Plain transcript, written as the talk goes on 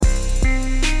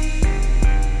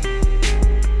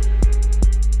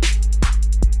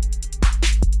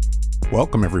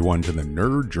Welcome, everyone, to the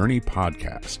Nerd Journey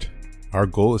Podcast. Our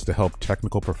goal is to help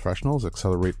technical professionals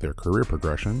accelerate their career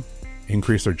progression,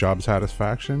 increase their job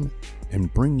satisfaction,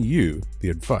 and bring you the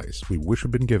advice we wish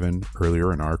had been given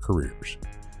earlier in our careers.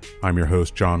 I'm your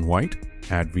host, John White,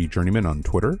 at VJourneyman on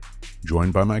Twitter,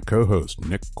 joined by my co-host,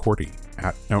 Nick Corti,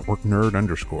 at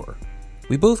NetworkNerd_.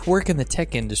 We both work in the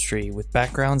tech industry with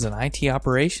backgrounds in IT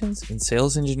operations and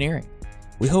sales engineering.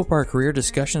 We hope our career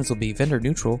discussions will be vendor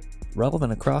neutral,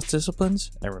 relevant across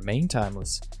disciplines, and remain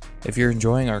timeless. If you're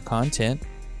enjoying our content,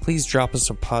 please drop us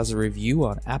a positive review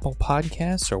on Apple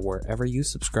Podcasts or wherever you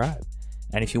subscribe.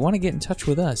 And if you want to get in touch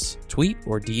with us, tweet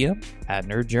or DM at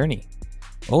Nerd Journey.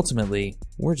 Ultimately,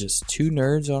 we're just two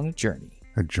nerds on a journey.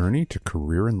 A journey to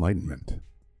career enlightenment.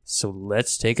 So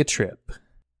let's take a trip.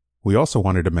 We also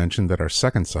wanted to mention that our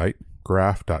second site,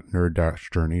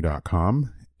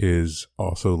 graph.nerd-journey.com, is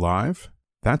also live.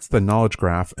 That's the knowledge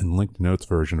graph and linked notes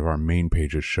version of our main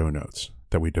page's show notes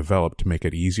that we developed to make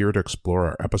it easier to explore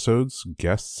our episodes,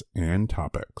 guests, and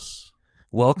topics.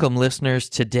 Welcome, listeners.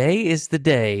 Today is the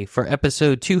day for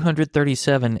episode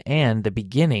 237 and the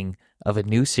beginning of a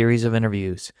new series of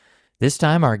interviews. This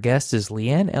time, our guest is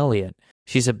Leanne Elliott.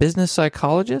 She's a business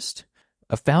psychologist,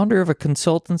 a founder of a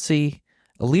consultancy,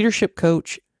 a leadership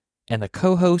coach, and the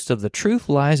co-host of the Truth,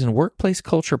 Lies, and Workplace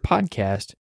Culture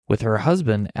podcast with her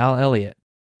husband, Al Elliott.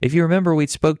 If you remember, we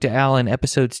spoke to Al in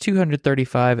episodes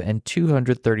 235 and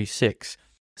 236.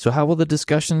 So how will the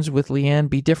discussions with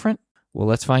Leanne be different? Well,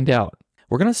 let's find out.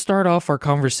 We're going to start off our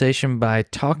conversation by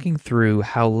talking through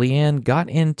how Leanne got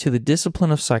into the discipline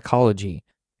of psychology.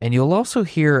 And you'll also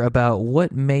hear about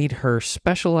what made her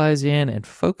specialize in and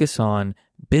focus on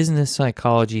business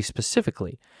psychology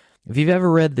specifically. If you've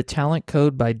ever read The Talent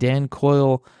Code by Dan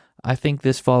Coyle, I think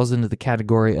this falls into the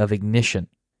category of ignition.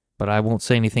 But I won't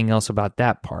say anything else about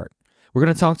that part. We're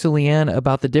going to talk to Leanne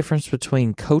about the difference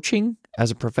between coaching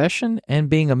as a profession and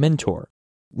being a mentor.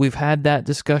 We've had that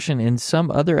discussion in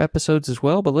some other episodes as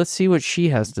well, but let's see what she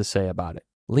has to say about it.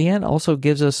 Leanne also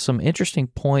gives us some interesting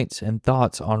points and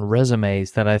thoughts on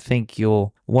resumes that I think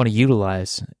you'll want to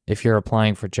utilize if you're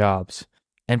applying for jobs.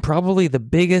 And probably the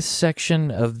biggest section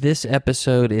of this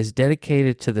episode is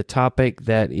dedicated to the topic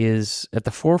that is at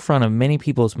the forefront of many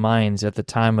people's minds at the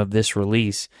time of this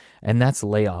release, and that's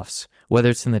layoffs. Whether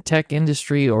it's in the tech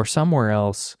industry or somewhere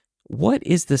else, what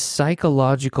is the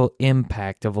psychological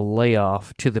impact of a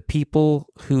layoff to the people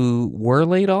who were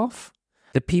laid off,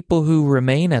 the people who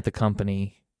remain at the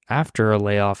company after a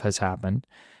layoff has happened,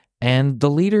 and the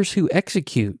leaders who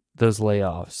execute those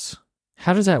layoffs?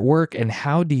 How does that work, and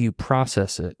how do you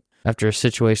process it after a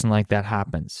situation like that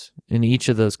happens in each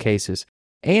of those cases?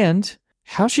 And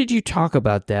how should you talk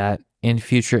about that in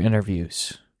future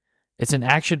interviews? It's an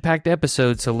action-packed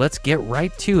episode, so let's get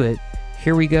right to it.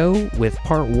 Here we go with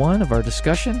part one of our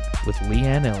discussion with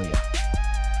Leanne Elliott.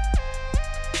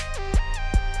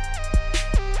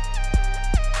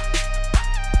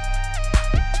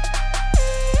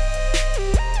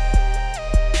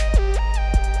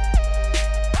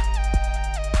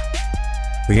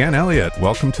 Leanne Elliott,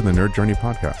 welcome to the Nerd Journey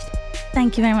Podcast.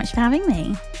 Thank you very much for having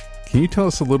me. Can you tell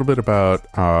us a little bit about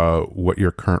what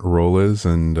your current role is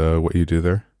and what you do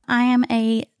there? I am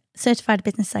a certified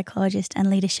business psychologist and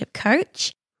leadership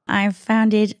coach. I've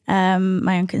founded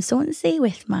my own consultancy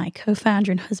with my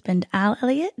co-founder and husband, Al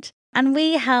Elliott. And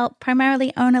we help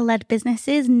primarily owner-led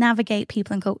businesses navigate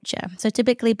people and culture. So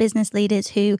typically business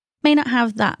leaders who may not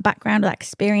have that background or that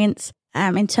experience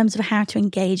in terms of how to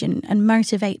engage and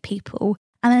motivate people.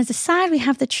 And then as a side, we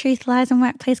have the Truth, Lies, and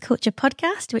Workplace Culture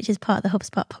podcast, which is part of the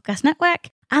HubSpot podcast network.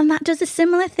 And that does a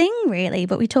similar thing, really.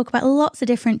 But we talk about lots of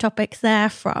different topics there,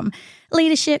 from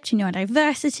leadership to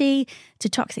neurodiversity to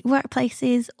toxic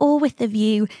workplaces, all with the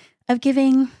view of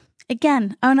giving,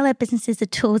 again, owner-led businesses the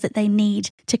tools that they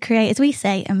need to create, as we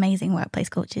say, amazing workplace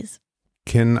cultures.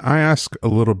 Can I ask a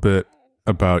little bit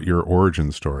about your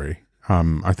origin story?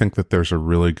 I think that there's a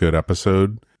really good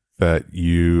episode that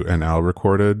you and Al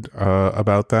recorded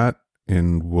about that,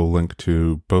 and we'll link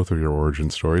to both of your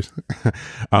origin stories.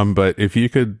 But if you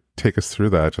could take us through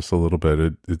that just a little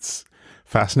bit, it's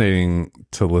fascinating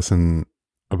to listen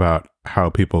about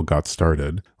how people got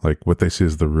started, like what they see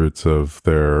as the roots of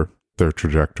their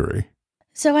trajectory.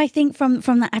 So I think from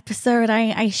that episode,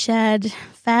 I shared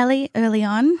fairly early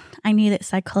on, I knew that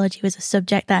psychology was a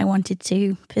subject that I wanted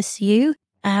to pursue.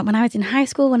 When I was in high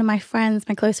school, one of my friends,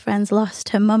 my close friends, lost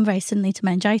her mum very suddenly to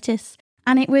meningitis.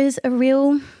 And it was a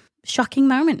real shocking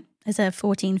moment as a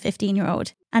 14,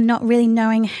 15-year-old, and not really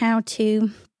knowing how to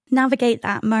navigate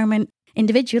that moment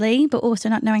individually, but also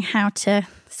not knowing how to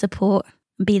support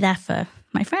and be there for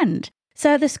my friend.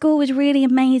 So the school was really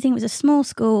amazing. It was a small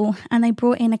school, and they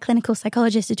brought in a clinical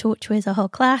psychologist to talk to us, a whole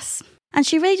class. And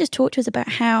she really just talked to us about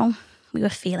how we were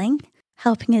feeling,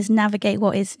 helping us navigate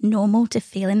what is normal to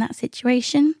feel in that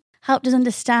situation, helped us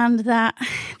understand that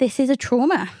this is a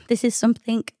trauma. This is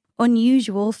something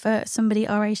unusual for somebody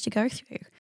our age to go through.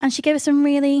 And she gave us some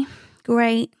really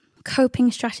great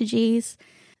coping strategies,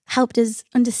 helped us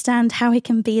understand how we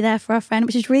can be there for our friend,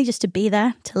 which is really just to be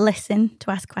there, to listen, to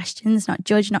ask questions, not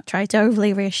judge, not try to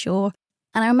overly reassure.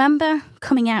 And I remember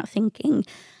coming out thinking,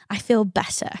 I feel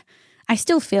better. I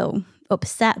still feel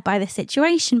upset by the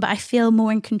situation, but I feel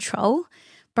more in control,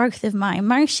 both of my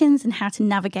emotions and how to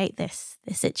navigate this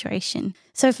situation.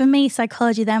 So for me,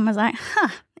 psychology then was like,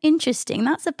 interesting.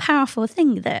 That's a powerful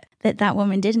thing that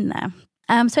woman did in there.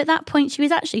 So at that point,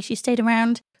 she stayed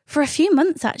around for a few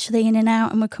months, actually, in and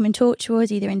out, and would come and talk to us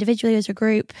either individually or as a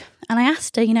group. And I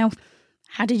asked her,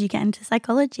 how did you get into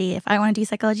psychology? If I want to do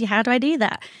psychology, how do I do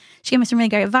that? She gave me some really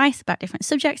great advice about different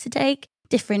subjects to take,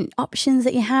 different options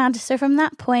that you had. So from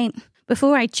that point,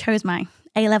 before I chose my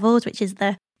A-levels, which is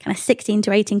the kind of 16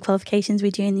 to 18 qualifications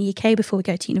we do in the UK before we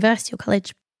go to university or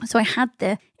college. So I had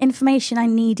the information I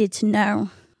needed to know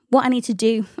what I need to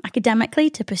do academically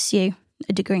to pursue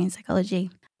a degree in psychology.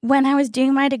 When I was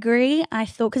doing my degree, I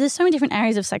thought, because there's so many different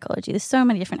areas of psychology, there's so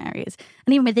many different areas,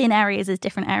 and even within areas, there's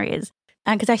different areas.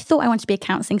 Because I thought I wanted to be a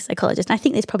counselling psychologist, and I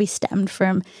think this probably stemmed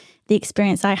from the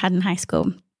experience I had in high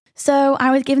school. So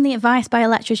I was given the advice by a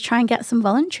lecturer to try and get some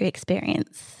voluntary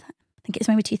experience. I think it's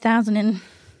maybe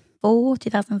 2004,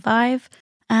 2005.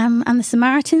 And the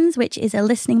Samaritans, which is a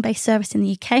listening-based service in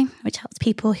the UK, which helps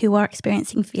people who are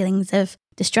experiencing feelings of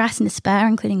distress and despair,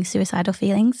 including suicidal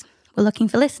feelings. We're looking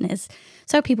for listeners.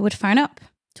 So people would phone up,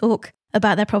 talk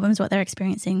about their problems, what they're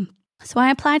experiencing. So I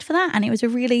applied for that, and it was a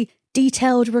really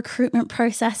detailed recruitment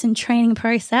process and training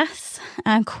process,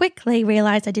 and quickly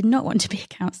realised I did not want to be a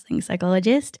counselling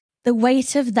psychologist. The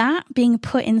weight of that being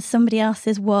put in somebody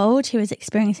else's world who is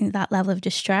experiencing that level of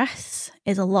distress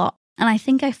is a lot. And I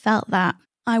think I felt that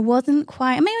I wasn't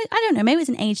quite, maybe it was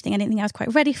an age thing. I didn't think I was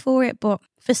quite ready for it, but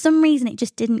for some reason it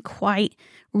just didn't quite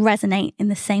resonate in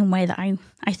the same way that I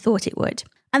thought it would.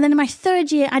 And then in my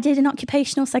third year, I did an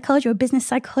occupational psychology or business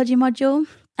psychology module,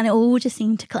 and it all just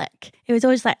seemed to click. It was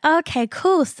always like, okay,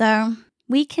 cool. So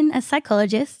we can, as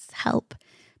psychologists, help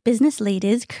business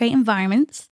leaders create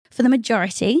environments for the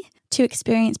majority to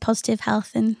experience positive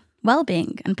health and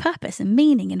well-being and purpose and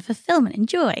meaning and fulfillment and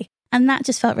joy. And that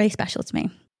just felt really special to me.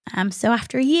 So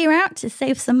after a year out to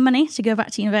save some money to go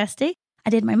back to university, I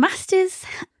did my master's.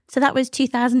 So that was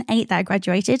 2008 that I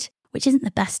graduated, which isn't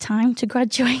the best time to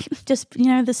graduate, just,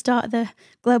 the start of the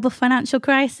global financial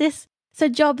crisis. So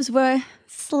jobs were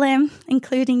slim,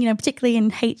 including, particularly in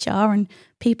HR and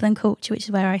people and culture, which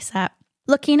is where I sat.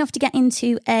 Lucky enough to get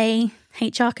into a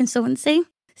HR consultancy,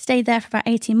 stayed there for about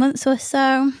 18 months or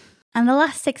so. And the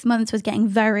last 6 months was getting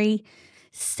very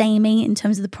samey in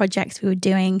terms of the projects we were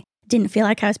doing. Didn't feel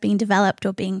like I was being developed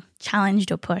or being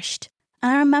challenged or pushed.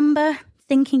 And I remember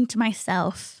thinking to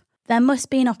myself, there must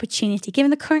be an opportunity,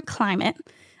 given the current climate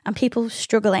and people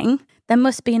struggling, there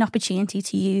must be an opportunity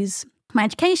to use my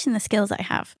education, the skills I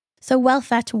have. So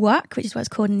welfare to work, which is what it's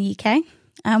called in the UK,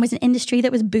 was an industry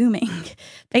that was booming.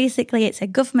 Basically, it's a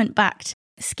government-backed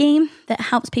scheme that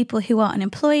helps people who are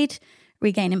unemployed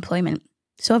regain employment.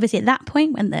 So obviously at that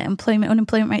point, when the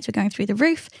unemployment rates were going through the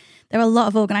roof, there were a lot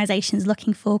of organisations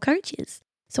looking for coaches.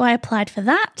 So I applied for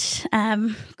that,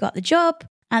 got the job,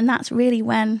 and that's really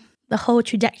when the whole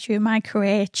trajectory of my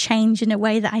career changed in a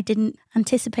way that I didn't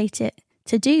anticipate it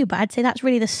to do. But I'd say that's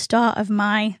really the start of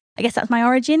that's my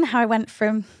origin, how I went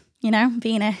from,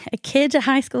 being a kid, a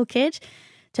high school kid,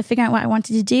 to figuring out what I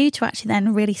wanted to do, to actually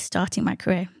then really starting my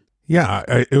career. Yeah,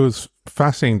 it was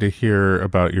fascinating to hear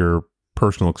about your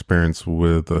personal experience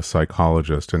with a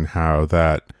psychologist and how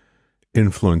that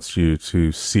influenced you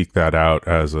to seek that out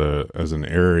as an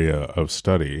area of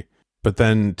study, but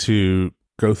then to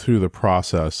go through the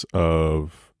process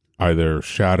of either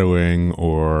shadowing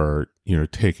or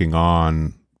taking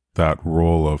on that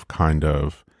role of kind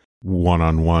of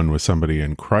one-on-one with somebody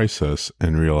in crisis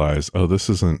and realize, oh, this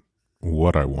isn't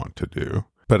what I want to do.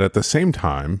 But at the same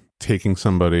time, taking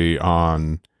somebody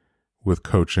on with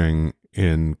coaching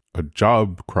in a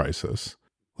job crisis,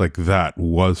 like that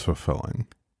was fulfilling.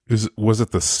 Was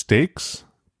it the stakes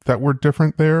that were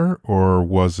different there, or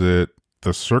was it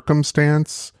the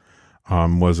circumstance?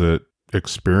 Was it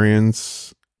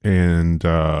experience and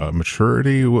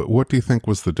maturity? What do you think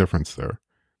was the difference there?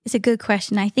 It's a good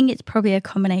question. I think it's probably a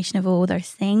combination of all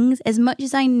those things. As much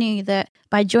as I knew that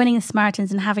by joining the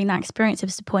Samaritans and having that experience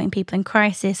of supporting people in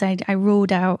crisis, I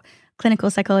ruled out clinical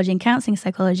psychology and counselling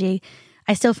psychology.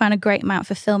 I still found a great amount of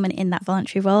fulfillment in that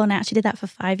voluntary role. And I actually did that for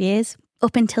 5 years,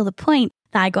 up until the point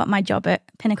that I got my job at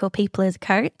Pinnacle People as a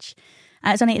coach.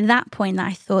 And it's only at that point that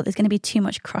I thought there's going to be too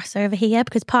much crossover here,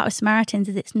 because part of Samaritans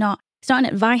is it's not an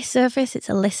advice service, it's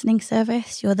a listening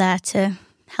service. You're there to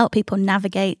help people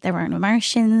navigate their own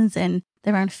emotions and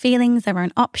their own feelings, their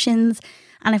own options.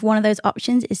 And if one of those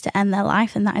options is to end their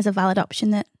life, then that is a valid option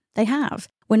that they have.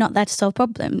 We're not there to solve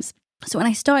problems. So when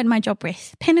I started my job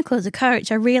with Pinnacle as a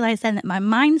coach, I realized then that my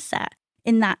mindset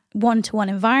in that one-to-one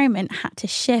environment had to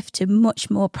shift to much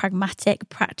more pragmatic,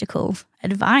 practical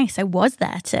advice. I was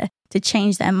there to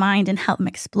change their mind and help them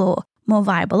explore more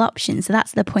viable options. So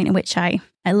that's the point at which I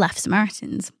left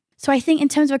Samaritans. So I think in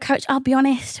terms of a coach, I'll be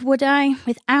honest, would I,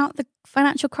 without the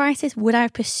financial crisis, would I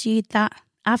have pursued that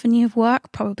avenue of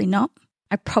work? Probably not.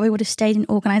 I probably would have stayed in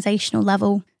organizational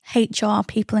level, HR,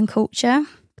 people and culture,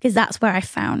 because that's where I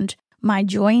found my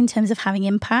joy in terms of having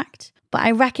impact. But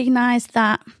I recognized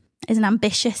that as an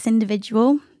ambitious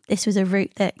individual, this was a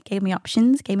route that gave me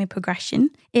options, gave me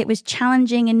progression. It was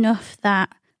challenging enough that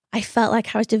I felt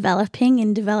like I was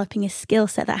developing a skill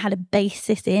set that had a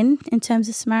basis in terms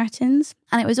of Samaritans.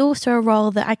 And it was also a role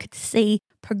that I could see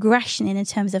progression in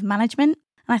terms of management.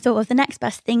 And I thought, well, if the next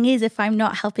best thing is if I'm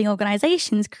not helping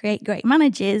organizations create great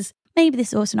managers, maybe this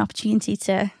is also an opportunity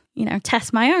to,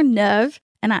 test my own nerve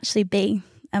and actually be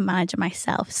a manager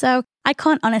myself. So I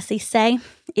can't honestly say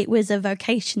it was a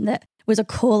vocation that was a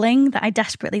calling that I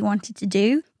desperately wanted to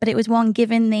do, but it was one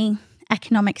given the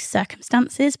economic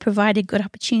circumstances provided good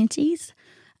opportunities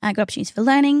for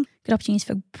learning, good opportunities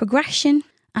for progression.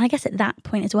 And I guess at that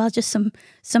point as well, just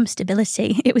some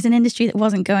stability. It was an industry that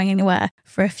wasn't going anywhere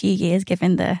for a few years,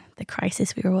 given the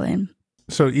crisis we were all in.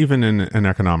 So even in an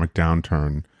economic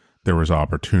downturn, there was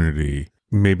opportunity,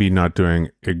 maybe not doing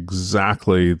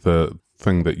exactly the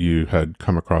thing that you had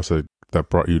come across that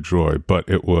brought you joy, but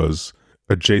it was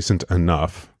adjacent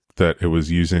enough that it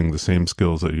was using the same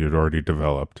skills that you had already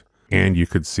developed. And you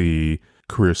could see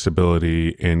career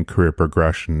stability and career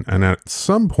progression. And at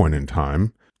some point in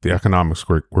time, the economics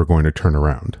were going to turn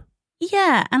around.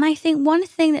 Yeah. And I think one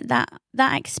thing that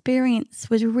experience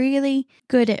was really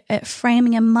good at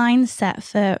framing a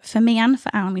mindset for me and for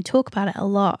Alan. We talk about it a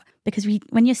lot because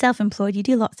when you're self-employed, you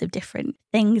do lots of different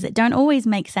things that don't always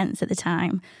make sense at the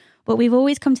time. But we've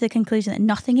always come to the conclusion that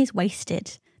nothing is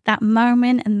wasted. That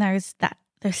moment and those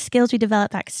skills we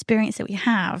develop, that experience that we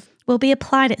have, will be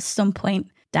applied at some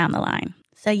point down the line.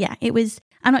 So yeah,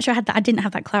 I'm not sure I didn't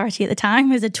have that clarity at the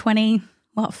time as a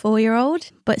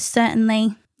 4-year-old, but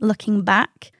certainly looking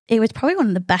back, it was probably one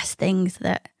of the best things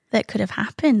that could have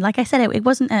happened. Like I said, it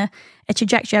wasn't a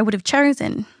trajectory I would have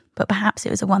chosen, but perhaps it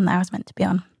was the one that I was meant to be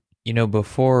on.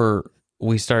 Before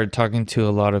we started talking to a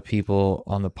lot of people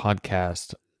on the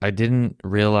podcast, I didn't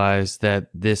realize that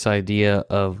this idea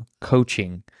of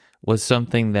coaching was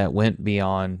something that went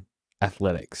beyond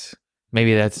athletics.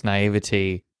 Maybe that's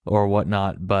naivety or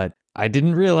whatnot, but I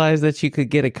didn't realize that you could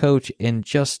get a coach in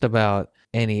just about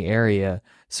any area.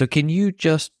 So can you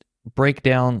just break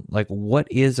down, what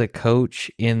is a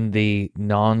coach in the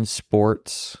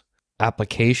non-sports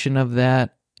application of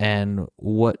that, and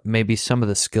what maybe some of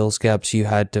the skills gaps you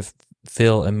had to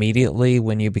fill immediately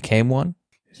when you became one?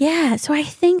 Yeah, so I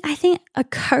think a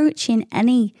coach in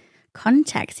any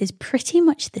context is pretty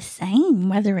much the same,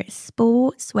 whether it's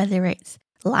sports, whether it's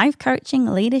life coaching,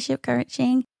 leadership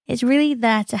coaching. It's really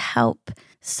there to help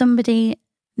somebody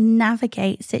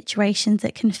navigate situations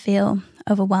that can feel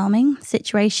overwhelming,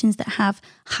 situations that have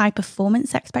high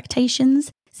performance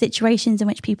expectations, situations in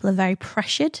which people are very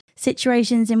pressured,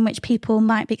 situations in which people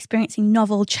might be experiencing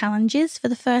novel challenges for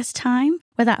the first time,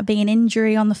 whether that be an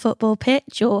injury on the football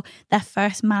pitch or their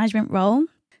first management role.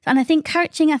 And I think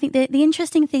coaching, the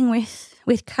interesting thing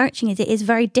with coaching is it is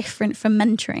very different from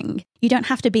mentoring. You don't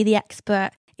have to be the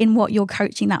expert in what you're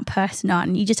coaching that person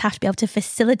on. You just have to be able to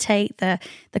facilitate the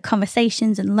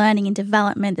conversations and learning and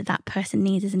development that person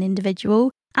needs as an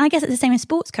individual. And I guess it's the same in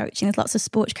sports coaching. There's lots of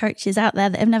sports coaches out there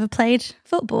that have never played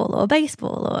football or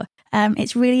baseball. Or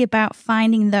it's really about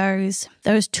finding those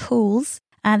tools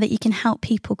that you can help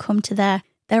people come to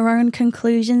their own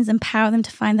conclusions, empower them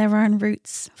to find their own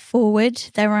routes forward,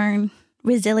 their own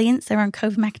resilience, their own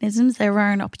coping mechanisms, their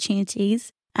own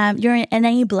opportunities. You're an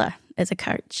enabler as a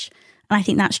coach. And I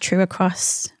think that's true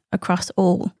across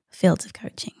all fields of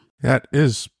coaching. That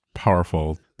is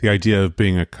powerful. The idea of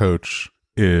being a coach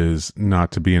is not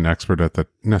to be an expert at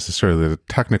necessarily the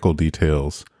technical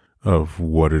details of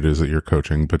what it is that you're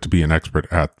coaching, but to be an expert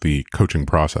at the coaching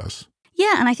process.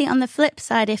 Yeah, and I think on the flip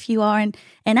side, if you are an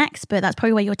expert, that's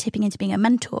probably where you're tipping into being a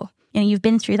mentor. You've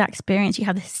been through that experience, you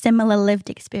have a similar lived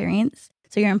experience,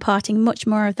 so you're imparting much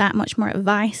more of that, much more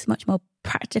advice, much more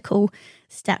practical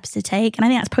steps to take. And I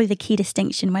think that's probably the key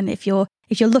distinction when if you're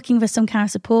looking for some kind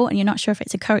of support and you're not sure if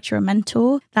it's a coach or a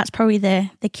mentor, that's probably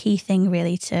the key thing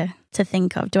really to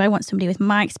think of. Do I want somebody with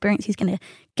my experience who's going to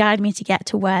guide me to get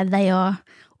to where they are?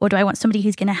 Or do I want somebody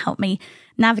who's going to help me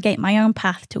navigate my own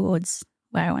path towards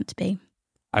where I want to be?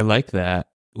 I like that.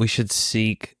 We should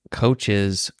seek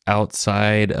coaches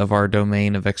outside of our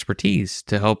domain of expertise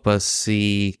to help us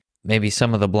see maybe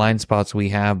some of the blind spots we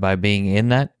have by being in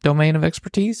that domain of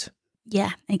expertise.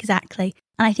 Yeah, exactly.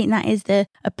 And I think that is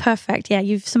a perfect,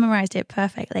 you've summarized it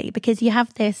perfectly, because you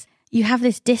have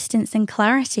this distance and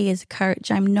clarity as a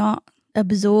coach. I'm not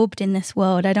absorbed in this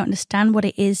world. I don't understand what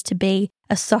it is to be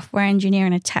a software engineer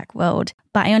in a tech world,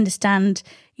 but I understand,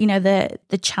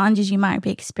 the challenges you might be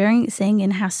experiencing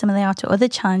and how similar they are to other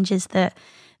challenges that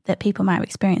people might have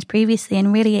experienced previously.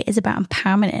 And really it is about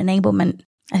empowerment and enablement.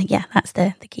 I think, that's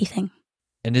the key thing.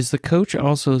 And is the coach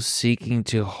also seeking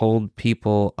to hold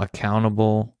people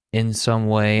accountable in some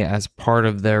way as part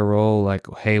of their role? Like,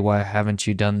 hey, why haven't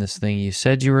you done this thing you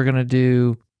said you were going to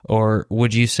do? Or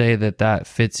would you say that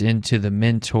fits into the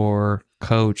mentor,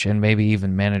 coach, and maybe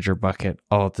even manager bucket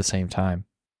all at the same time?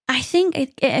 I think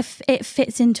it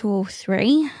fits into all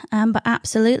three. But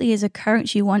absolutely, as a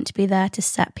coach, you want to be there to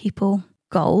set people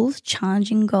goals,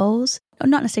 challenging goals, or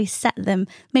not necessarily set them.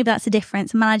 Maybe that's the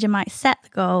difference. A manager might set the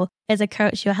goal. As a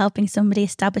coach, you're helping somebody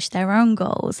establish their own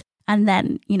goals and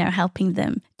then, helping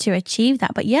them to achieve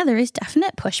that. But there is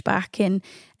definite pushback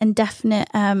and definite,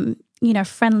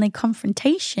 friendly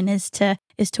confrontation as to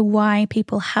why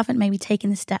people haven't maybe taken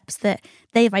the steps that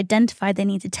they've identified they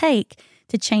need to take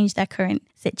to change their current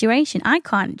situation. I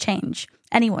can't change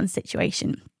anyone's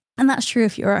situation. And that's true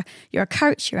if you're a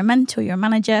coach, you're a mentor, you're a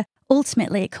manager.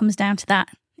 Ultimately, it comes down to that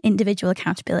individual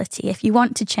accountability. If you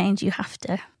want to change, you have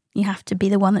to be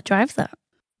the one that drives that.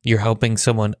 You're helping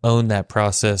someone own that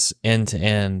process end to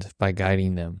end by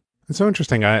guiding them. It's so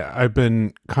interesting. I've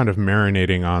been kind of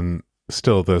marinating on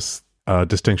still this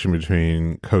distinction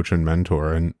between coach and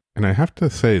mentor. And I have to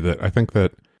say that I think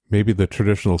that maybe the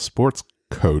traditional sports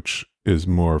coach is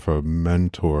more of a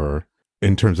mentor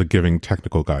in terms of giving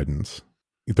technical guidance.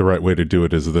 The right way to do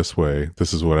it is this way.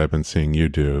 This is what I've been seeing you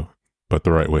do, but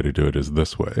the right way to do it is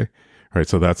this way. Right.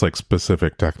 So that's like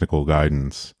specific technical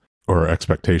guidance or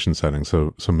expectation setting.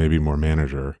 So maybe more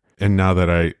manager. And now that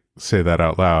I say that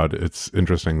out loud, it's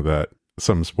interesting that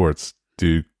some sports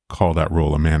do call that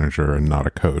role a manager and not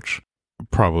a coach.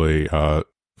 Probably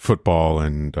football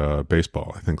and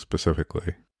baseball, I think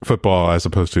specifically. Football as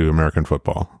opposed to American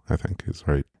football, I think is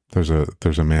right. There's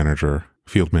a manager,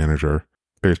 field manager.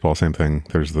 Baseball, same thing.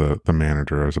 There's the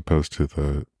manager as opposed to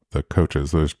the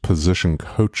coaches. There's position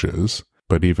coaches,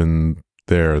 but even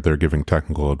they're giving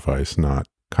technical advice, not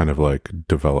kind of like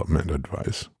development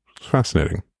advice. It's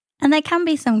fascinating. And there can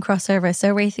be some crossover.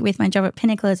 So with my job at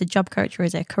Pinnacle as a job coach or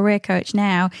as a career coach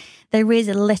now, there is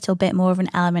a little bit more of an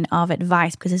element of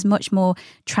advice because there's much more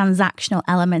transactional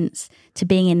elements to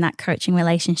being in that coaching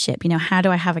relationship. How do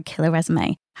I have a killer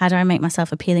resume? How do I make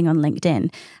myself appealing on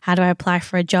LinkedIn? How do I apply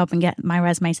for a job and get my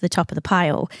resume to the top of the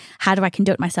pile? How do I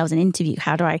conduct myself in an interview?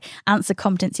 How do I answer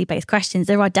competency-based questions?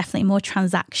 There are definitely more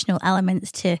transactional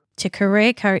elements to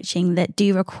career coaching that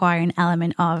do require an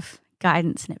element of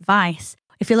guidance and advice.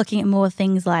 If you're looking at more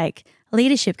things like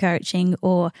leadership coaching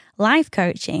or life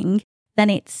coaching, then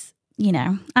it's,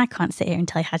 I can't sit here and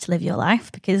tell you how to live your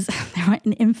life because there are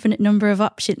an infinite number of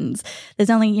options. There's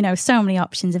only, so many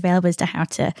options available as to how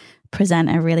to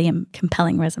present a really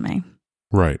compelling resume.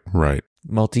 Right.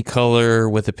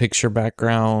 Multicolor with a picture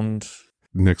background.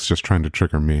 Nick's just trying to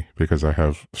trigger me because I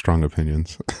have strong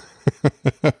opinions.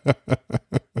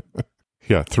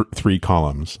 Yeah, 3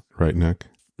 columns, right, Nick?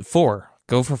 4.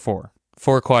 Go for 4.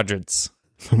 4 quadrants.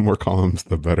 The more columns,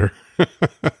 the better.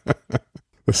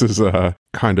 This is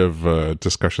kind of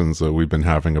discussions that we've been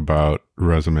having about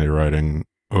resume writing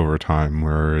over time,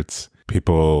 where it's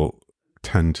people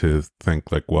tend to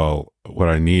think like, well, what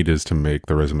I need is to make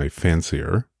the resume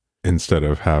fancier instead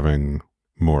of having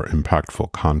more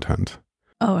impactful content.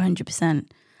 Oh, 100%.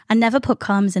 I never put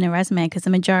columns in a resume because the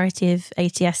majority of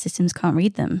ATS systems can't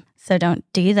read them. So don't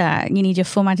do that. You need your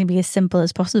formatting to be as simple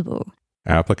as possible.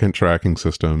 Applicant tracking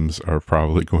systems are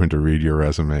probably going to read your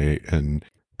resume and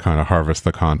kind of harvest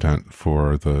the content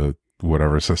for the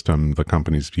whatever system the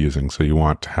company's using. So you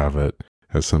want to have it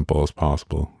as simple as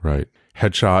possible, right?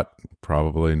 Headshot,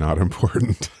 probably not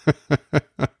important.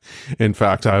 In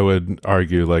fact, I would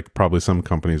argue like probably some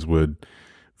companies would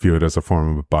view it as a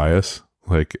form of bias,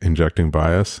 like injecting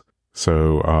bias.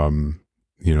 So,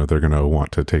 they're going to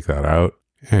want to take that out.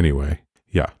 Anyway,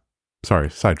 yeah. Sorry,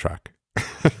 sidetrack.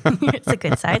 It's a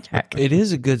good sidetrack. It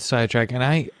is a good sidetrack. And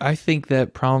I think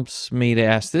that prompts me to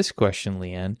ask this question,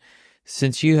 Leanne.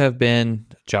 Since you have been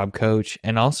a job coach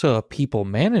and also a people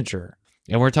manager,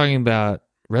 and we're talking about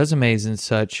resumes and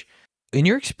such, in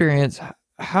your experience,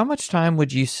 how much time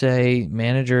would you say hiring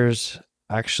managers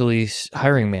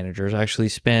actually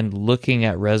spend looking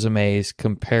at resumes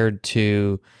compared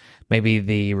to maybe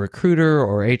the recruiter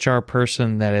or HR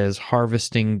person that is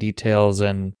harvesting details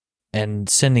and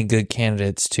sending good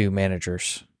candidates to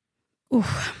managers? Ooh,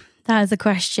 that is a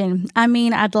question. I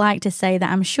mean, I'd like to say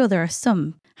that I'm sure there are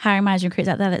some hiring manager recruiters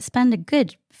out there that spend a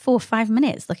good 4 or 5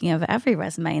 minutes looking over every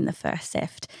resume in the first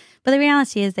sift. But the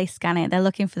reality is they scan it. They're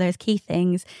looking for those key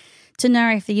things to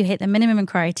know if you hit the minimum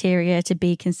criteria to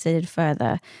be considered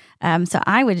further. So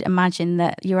I would imagine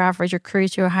that your average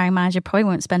recruiter or hiring manager probably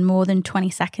won't spend more than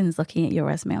 20 seconds looking at your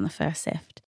resume on the first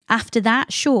sift. After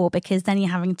that, sure, because then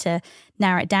you're having to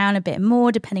narrow it down a bit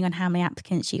more depending on how many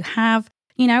applicants you have.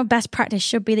 You know, best practice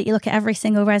should be that you look at every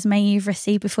single resume you've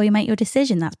received before you make your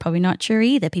decision. That's probably not true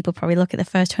either. People probably look at the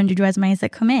first 100 resumes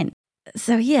that come in.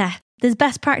 So yeah, there's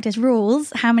best practice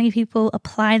rules. How many people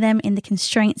apply them in the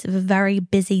constraints of a very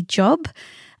busy job?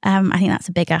 I think that's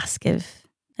a big ask of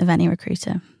any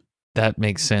recruiter. That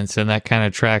makes sense. And that kind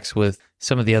of tracks with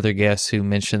some of the other guests who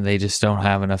mentioned they just don't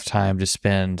have enough time to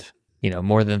spend,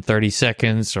 more than 30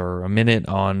 seconds or a minute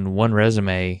on one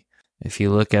resume. If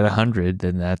you look at 100,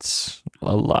 then that's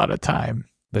a lot of time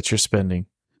that you're spending.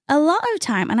 A lot of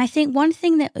time. And I think one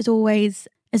thing that has always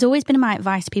been my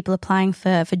advice to people applying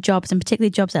for jobs, and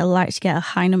particularly jobs that are likely to get a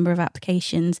high number of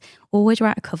applications, always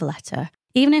write a cover letter.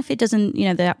 Even if it doesn't,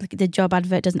 the job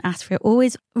advert doesn't ask for it,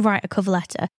 always write a cover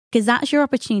letter, because that's your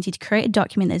opportunity to create a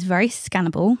document that's very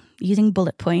scannable using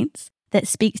bullet points that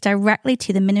speaks directly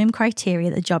to the minimum criteria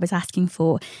that the job is asking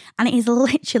for. And it is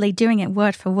literally doing it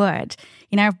word for word.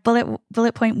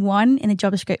 Bullet point 1 in the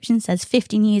job description says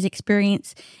 15 years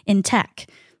experience in tech.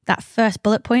 That first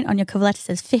bullet point on your cover letter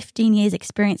says 15 years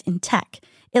experience in tech,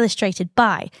 illustrated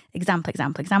by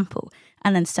example,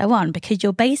 and then so on, because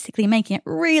you're basically making it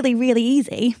really, really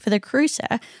easy for the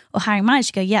recruiter or hiring manager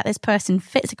to go, yeah, this person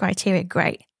fits the criteria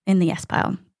great in the yes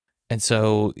pile. And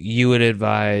so you would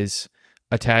advise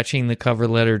attaching the cover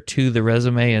letter to the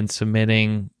resume and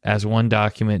submitting as one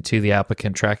document to the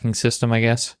applicant tracking system, I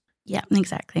guess? Yeah,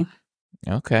 exactly.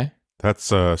 Okay. That's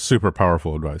super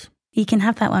powerful advice. You can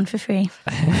have that one for free.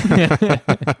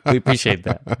 We appreciate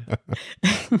that.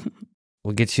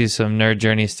 We'll get you some Nerd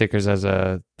Journey stickers as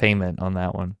a payment on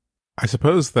that one. I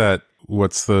suppose that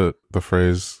what's the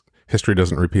phrase, history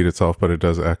doesn't repeat itself, but it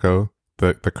does echo.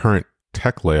 The current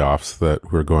tech layoffs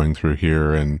that we're going through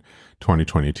here in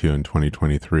 2022 and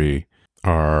 2023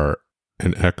 are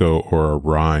an echo or a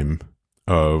rhyme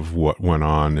of what went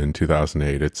on in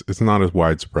 2008. It's not as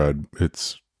widespread.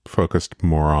 It's focused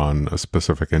more on a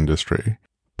specific industry.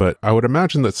 But I would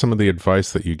imagine that some of the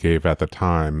advice that you gave at the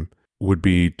time would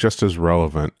be just as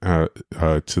relevant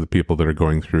to the people that are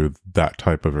going through that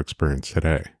type of experience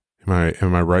today.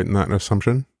 Am I right in that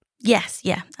assumption? Yes,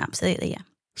 yeah, absolutely, yeah.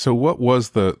 So what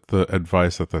was the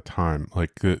advice at the time?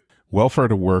 Like, welfare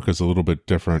to work is a little bit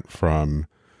different from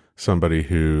somebody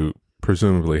who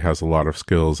presumably has a lot of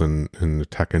skills in the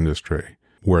tech industry,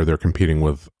 where they're competing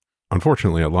with,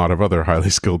 unfortunately, a lot of other highly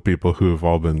skilled people who have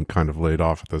all been kind of laid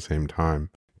off at the same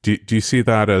time. Do you see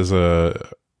that as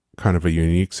a kind of a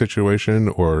unique situation,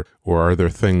 or are there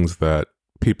things that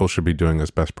people should be doing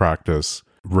as best practice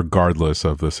regardless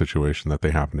of the situation that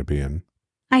they happen to be in?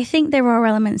 I think there are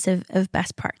elements of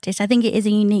best practice. I think it is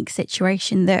a unique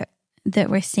situation that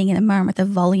we're seeing at the moment with the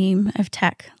volume of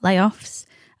tech layoffs.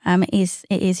 It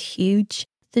is huge.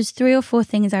 There's 3 or 4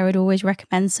 things I would always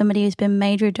recommend somebody who's been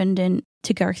made redundant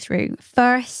to go through.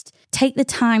 First, take the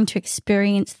time to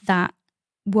experience that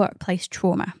workplace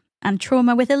trauma, and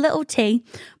trauma with a little t,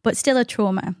 but still a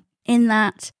trauma, in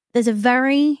that there's a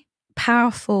very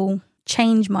powerful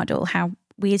change model, how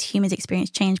we as humans experience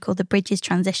change, called the Bridges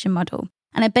transition model.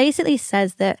 And it basically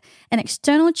says that an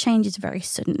external change is very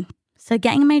sudden. So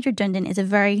getting made redundant is a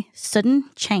very sudden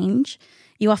change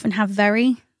you often have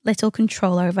very little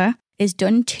control over, is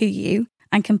done to you,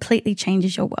 and completely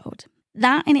changes your world.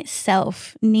 That in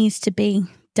itself needs to be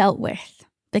dealt with,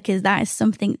 because that is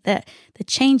something that the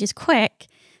change is quick.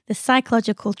 The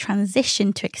psychological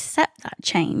transition to accept that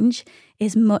change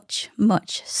is much,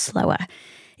 much slower.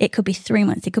 It could be 3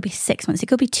 months, it could be 6 months, it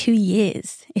could be 2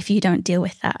 years if you don't deal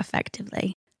with that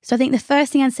effectively. So I think the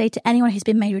first thing I'd say to anyone who's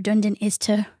been made redundant is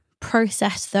to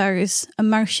process those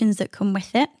emotions that come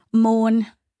with it, mourn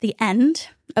the end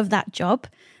of that job,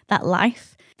 that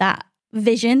life, that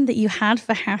vision that you had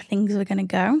for how things were going to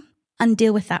go, and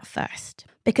deal with that first.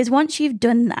 Because once you've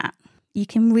done that, you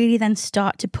can really then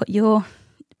start to put your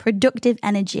productive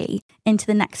energy into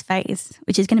the next phase,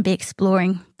 which is going to be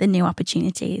exploring the new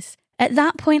opportunities. At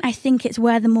that point, I think it's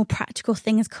where the more practical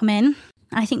things come in.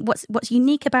 I think what's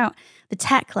unique about the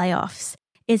tech layoffs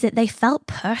is that they felt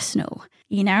personal.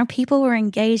 You know, people were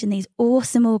engaged in these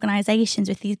awesome organizations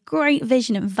with these great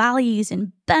vision and values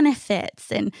and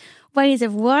benefits and ways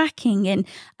of working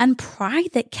and pride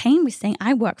that came with saying,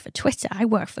 I work for Twitter, I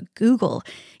work for Google.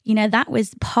 You know, that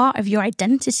was part of your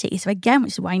identity. So again,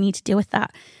 which is why you need to deal with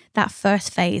that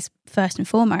first phase, first and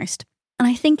foremost. And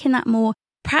I think in that more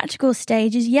practical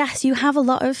stage is, yes, you have a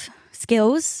lot of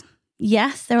skills.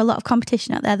 Yes, there are a lot of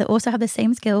competition out there that also have the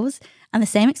same skills and the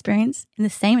same experience in the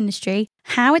same industry.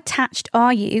 How attached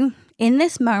are you in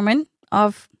this moment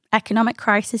of economic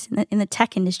crisis in the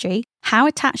tech industry? How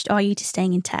attached are you to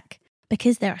staying in tech?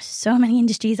 Because there are so many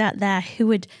industries out there who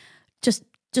would just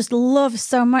love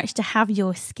so much to have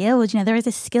your skills. You know, there is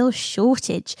a skill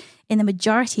shortage in the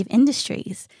majority of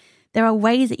industries. There are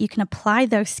ways that you can apply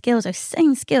those skills, those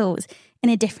same skills, in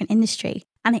a different industry.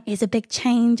 And it is a big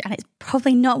change, and it's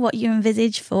probably not what you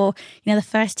envisage for, you know, the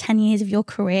first 10 years of your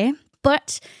career.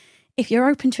 But if you're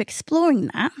open to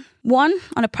exploring that, one,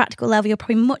 on a practical level, you're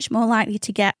probably much more likely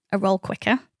to get a role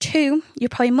quicker. Two, you're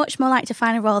probably much more likely to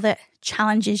find a role that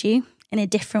challenges you in a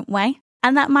different way.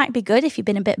 And that might be good if you've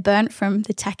been a bit burnt from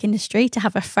the tech industry to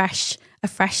have a fresh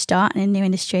start in a new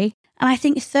industry. And I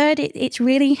think third, it's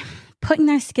really putting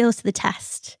those skills to the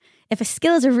test. If a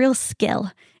skill is a real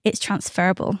skill, it's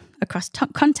transferable across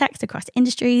contexts, across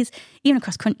industries, even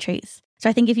across countries. So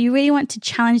I think if you really want to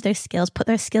challenge those skills, put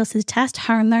those skills to the test,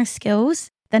 hone those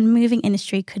skills, then moving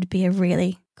industry could be a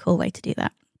really cool way to do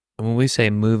that. When we say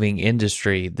moving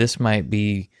industry, this might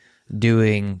be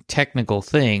doing technical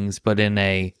things, but in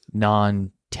a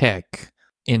non-tech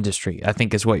industry, I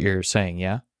think is what you're saying,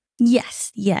 yeah?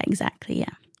 Yes. Yeah, exactly.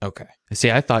 Yeah. Okay.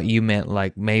 See, I thought you meant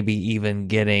like maybe even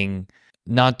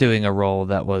not doing a role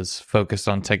that was focused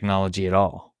on technology at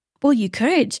all. Well, you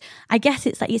could. I guess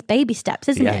it's baby steps,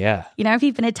 isn't it? Yeah. You know, if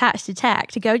you've been attached to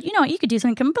tech, to go, you know what, you could do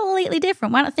something completely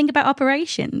different. Why not think about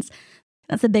operations?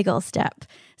 That's a big old step.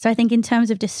 So I think in terms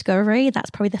of discovery,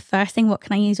 that's probably the first thing. What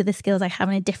can I use with the skills I have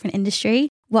in a different industry?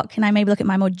 What can I maybe look at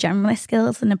my more generalist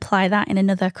skills and apply that in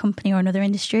another company or another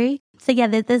industry? So yeah,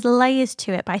 there's layers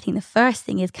to it. But I think the first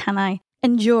thing is, can I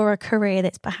endure a career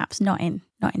that's perhaps not in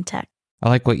tech? I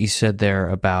like what you said there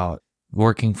about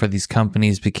working for these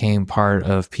companies became part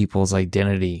of people's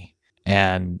identity.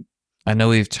 And I know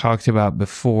we've talked about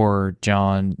before,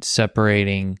 John,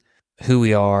 separating who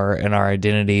we are and our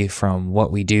identity from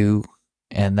what we do.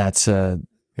 And that's and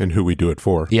who we do it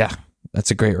for. Yeah,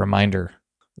 that's a great reminder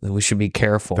that we should be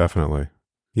careful. Definitely.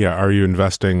 Yeah. Are you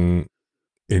investing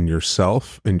in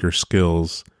yourself and your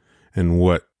skills and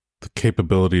what the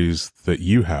capabilities that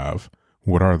you have?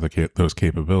 What are those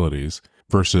capabilities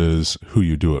versus who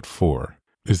you do it for?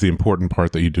 Is the important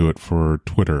part that you do it for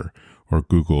Twitter or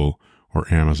Google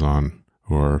or Amazon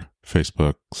or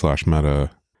Facebook /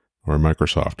 Meta or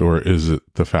Microsoft? Or is it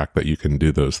the fact that you can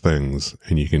do those things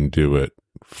and you can do it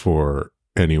for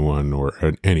anyone or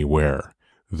anywhere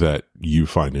that you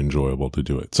find enjoyable to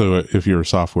do it? So if you're a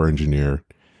software engineer,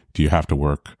 do you have to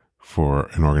work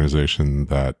for an organization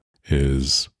that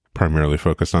is primarily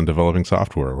focused on developing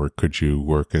software? Or could you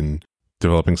work in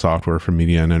developing software for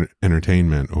media and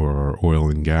entertainment or oil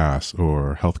and gas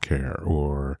or healthcare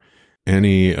or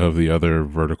any of the other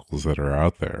verticals that are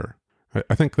out there?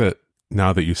 I think that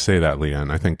now that you say that,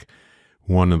 Leanne, I think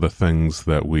one of the things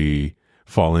that we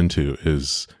fall into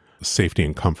is safety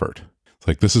and comfort. It's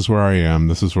like, this is where I am.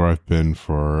 This is where I've been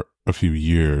for a few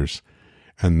years.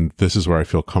 And this is where I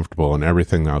feel comfortable. And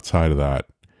everything outside of that,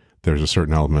 there's a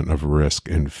certain element of risk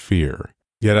and fear.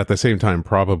 Yet at the same time,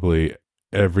 probably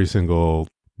every single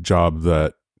job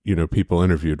that, you know, people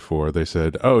interviewed for, they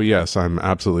said, oh yes, I'm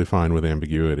absolutely fine with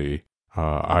ambiguity.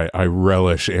 I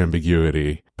relish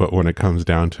ambiguity. But when it comes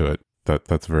down to it,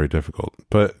 that's very difficult.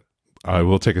 But I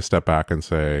will take a step back and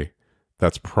say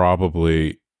that's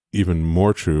probably even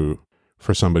more true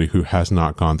for somebody who has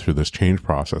not gone through this change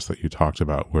process that you talked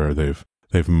about, where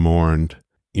they've mourned,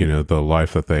 you know, the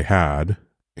life that they had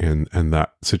and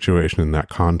that situation in that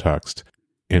context,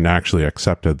 and actually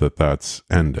accepted that that's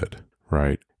ended,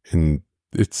 right? And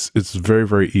it's very,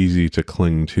 very easy to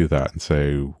cling to that and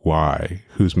say, why?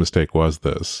 Whose mistake was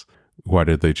this? Why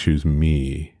did they choose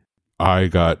me? I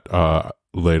got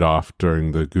laid off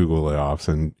during the Google layoffs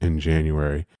in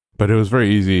January, but it was very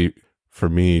easy for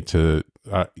me to,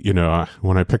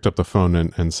 when I picked up the phone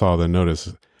and saw the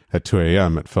notice at 2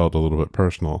 a.m., it felt a little bit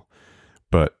personal.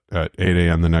 But at 8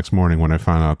 a.m. the next morning, when I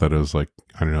found out that it was like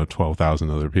I don't know, 12,000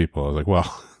 other people. I was like,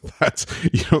 well,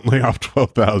 you don't lay off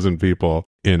 12,000 people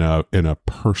in a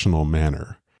personal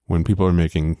manner. When people are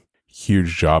making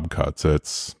huge job cuts,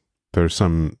 there's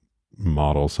some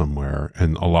model somewhere,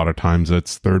 and a lot of times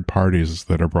it's third parties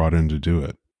that are brought in to do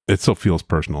it. It still feels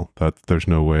personal. That there's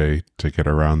no way to get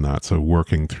around that. So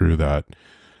working through that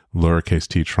lowercase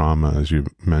t trauma, as you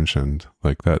mentioned,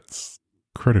 like that's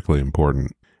critically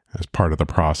important as part of the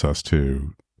process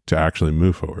to actually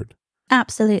move forward.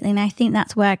 Absolutely. And I think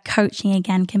that's where coaching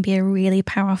again can be a really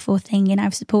powerful thing. And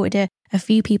I've supported a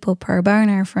few people pro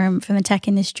bono from the tech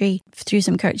industry through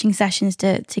some coaching sessions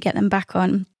to get them back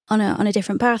on a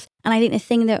different path. And I think the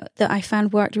thing that I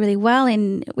found worked really well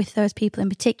with those people in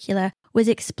particular was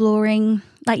exploring,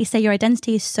 like you say, your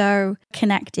identity is so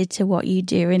connected to what you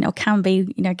do or can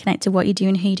be, connected to what you do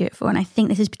and who you do it for. And I think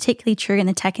this is particularly true in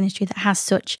the tech industry that has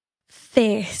such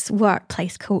fierce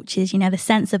workplace cultures, the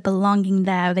sense of belonging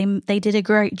there. They did a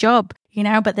great job,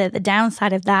 but the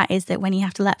downside of that is that when you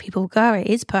have to let people go, it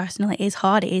is personal, it is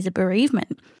hard, it is a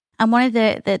bereavement. And one of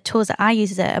the tools that I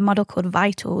use is a model called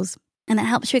Vitals, and it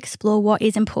helps you explore what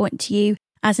is important to you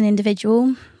as an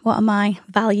individual. What are my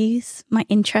values, my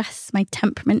interests, my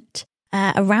temperament,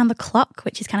 around the clock,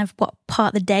 which is kind of what part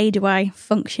of the day do I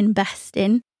function best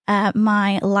in,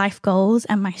 my life goals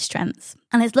and my strengths.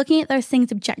 And it's looking at those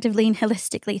things objectively and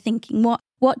holistically, thinking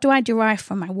what do I derive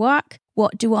from my work?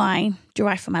 What do I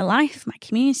derive from my life, my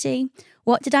community?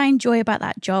 What did I enjoy about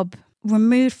that job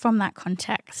removed from that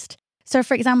context? So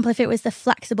for example, if it was the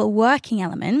flexible working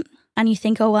element and you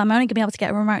think, oh, well, I'm only going to be able to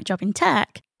get a remote job in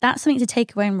tech, that's something to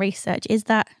take away and research. Is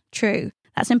that true?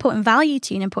 That's an important value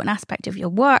to you, an important aspect of your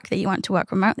work that you want to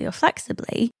work remotely or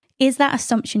flexibly. Is that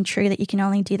assumption true that you can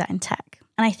only do that in tech?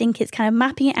 And I think it's kind of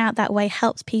mapping it out that way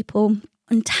helps people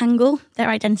untangle their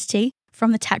identity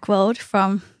from the tech world,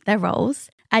 from their roles,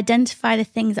 identify the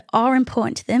things that are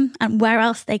important to them and where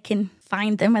else they can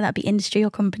find them, whether that be industry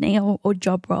or company or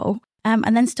job role,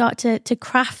 and then start to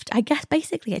craft, I guess,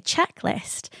 basically a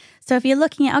checklist. So if you're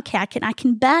looking at, okay, I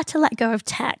can bear to let go of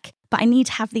tech, but I need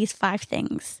to have these 5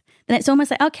 things. Then it's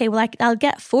almost like, okay, well, I'll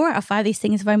get 4 out of 5 of these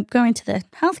things if I'm going to the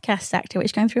healthcare sector, which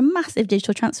is going through a massive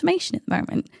digital transformation at the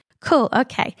moment. Cool,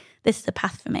 okay, this is the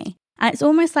path for me. And it's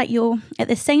almost like you're, at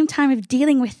the same time of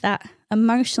dealing with that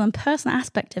emotional and personal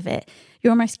aspect of it,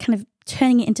 you're almost kind of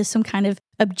turning it into some kind of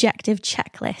objective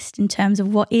checklist in terms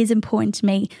of what is important to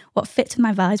me, what fits with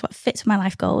my values, what fits with my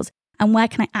life goals, and where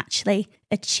can I actually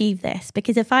achieve this?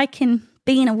 Because if I can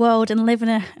be in a world and live in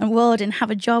a world and have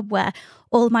a job where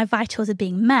all of my vitals are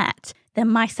being met, then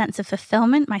my sense of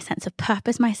fulfillment, my sense of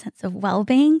purpose, my sense of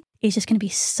well-being is just going to be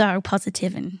so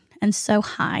positive and so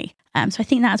high. So I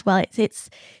think that as well, it's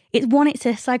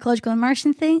a psychological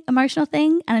emotional thing,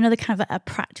 and another kind of a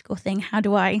practical thing. How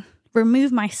do I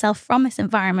remove myself from this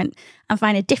environment and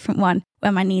find a different one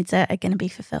where my needs are going to be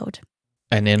fulfilled?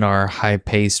 And in our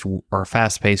high-paced or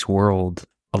fast-paced world,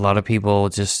 a lot of people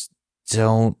just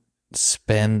don't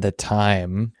spend the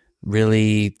time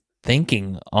really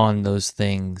thinking on those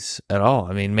things at all.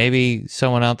 I mean, maybe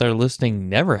someone out there listening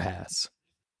never has,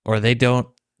 or they don't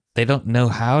know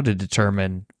how to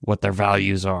determine what their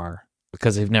values are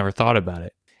because they've never thought about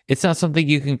it. It's not something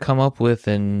you can come up with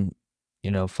in,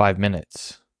 5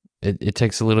 minutes. It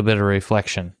takes a little bit of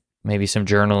reflection, maybe some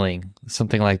journaling,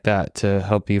 something like that to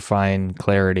help you find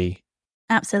clarity.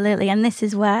 Absolutely. And this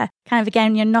is where kind of,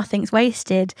 again, nothing's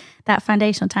wasted. That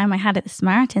foundational time I had at the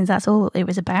Samaritans, that's all it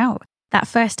was about. That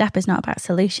first step is not about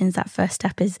solutions. That first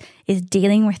step is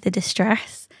dealing with the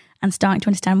distress and starting to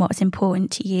understand what's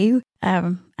important to you.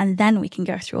 And then we can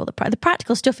go through all the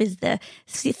practical stuff. It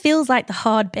feels like the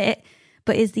hard bit,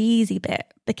 but is the easy bit.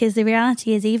 Because the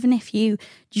reality is, even if you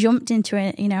jumped into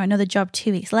another job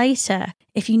 2 weeks later,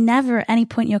 if you never at any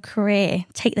point in your career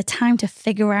take the time to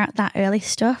figure out that early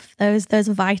stuff, those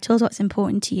vitals, what's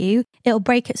important to you, it'll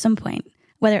break at some point,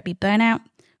 whether it be burnout,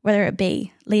 whether it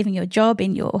be leaving your job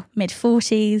in your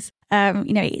mid-40s,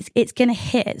 it's going to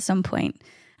hit at some point.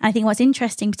 And I think what's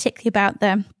interesting, particularly about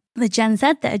the Gen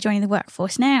Z that are joining the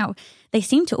workforce now, they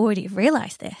seem to already have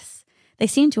realized this. They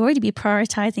seem to already be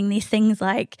prioritizing these things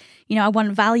like, I want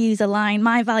my values aligned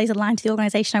to the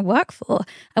organization I work for.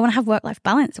 I want to have work-life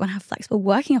balance. I want to have flexible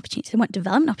working opportunities. I want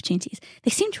development opportunities. They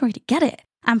seem to already get it.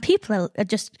 And people are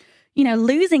just,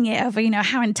 losing it over,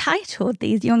 how entitled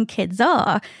these young kids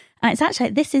are. And it's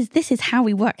actually, this is how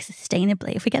we work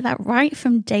sustainably. If we get that right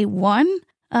from day one,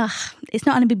 it's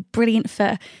not going to be brilliant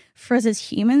for us as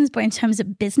humans, but in terms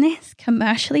of business,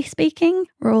 commercially speaking,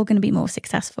 we're all going to be more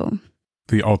successful.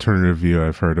 The alternative view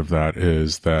I've heard of that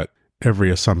is that every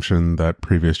assumption that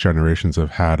previous generations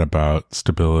have had about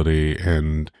stability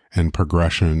and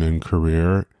progression in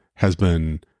career has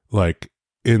been like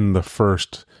in the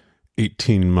first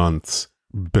 18 months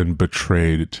been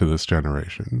betrayed to this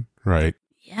generation, right?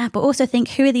 Yeah, but also think,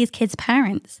 who are these kids'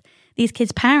 parents? These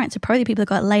kids' parents are probably the people who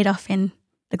got laid off in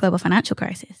the global financial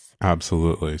crisis.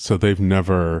 Absolutely. So they've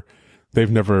never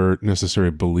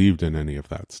necessarily believed in any of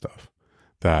that stuff.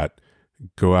 That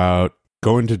go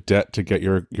into debt to get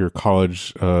your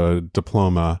college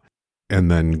diploma, and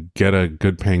then get a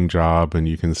good paying job, and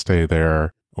you can stay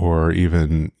there, or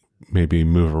even maybe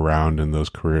move around in those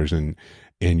careers, and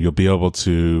you'll be able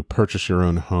to purchase your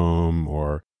own home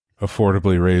or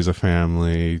affordably raise a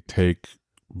family, take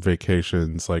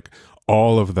vacations. Like,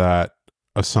 all of that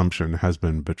assumption has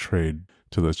been betrayed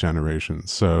to this generation.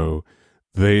 So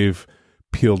they've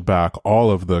peeled back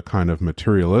all of the kind of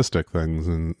materialistic things,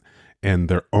 and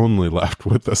they're only left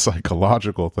with the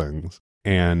psychological things.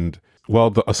 And well,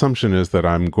 the assumption is that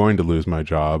I'm going to lose my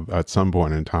job at some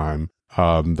point in time,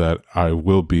 that I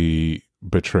will be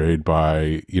betrayed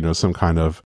by, some kind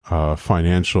of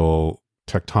financial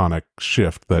tectonic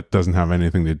shift that doesn't have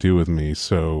anything to do with me.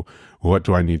 So what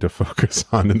do I need to focus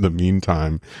on in the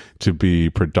meantime to be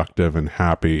productive and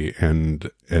happy and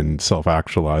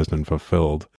self-actualized and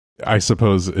fulfilled? I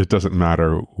suppose it doesn't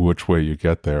matter which way you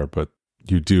get there, but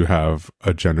you do have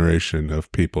a generation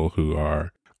of people who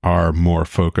are more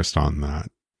focused on that,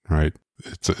 right?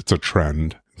 It's a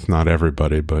trend. It's not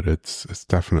everybody, but it's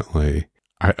definitely,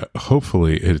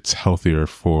 hopefully it's healthier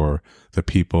for the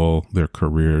people, their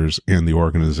careers, and the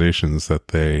organizations that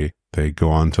they go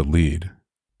on to lead.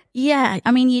 Yeah,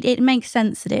 I mean, it makes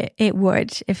sense that it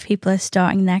would, if people are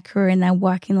starting their career and their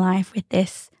working life with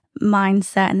this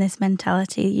mindset and this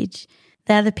mentality.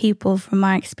 They're the people, from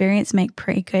my experience, make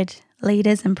pretty good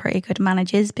leaders and pretty good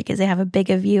managers, because they have a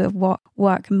bigger view of what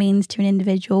work means to an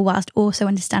individual, whilst also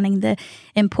understanding the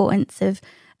importance of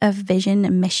vision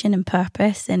and mission and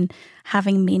purpose and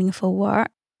having meaningful work.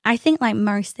 I think, like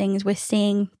most things, we're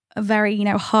seeing a very,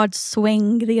 hard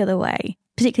swing the other way,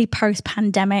 particularly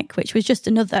post-pandemic, which was just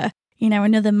another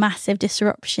massive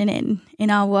disruption in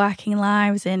our working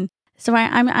lives. And so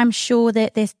I'm sure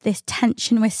that this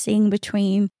tension we're seeing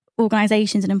between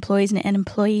organizations and employees and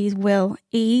employees will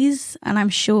ease. And I'm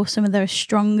sure some of those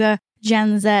stronger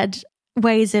Gen Z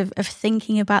ways of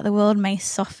thinking about the world may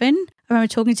soften. I remember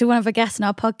talking to one of our guests on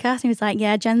our podcast, and he was like,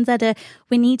 yeah, Gen Z,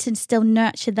 we need to still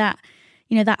nurture that,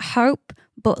 that hope.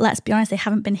 But let's be honest, they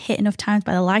haven't been hit enough times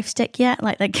by the life stick yet.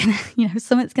 Like, they're gonna,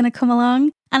 something's going to come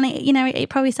along. And, it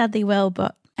probably sadly will,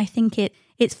 but I think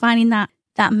it's finding that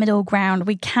middle ground.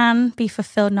 We can be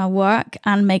fulfilled in our work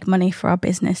and make money for our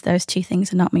business. Those two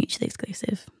things are not mutually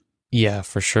exclusive. Yeah,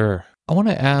 for sure. I want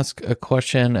to ask a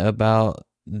question about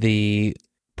the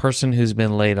person who's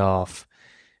been laid off.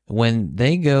 When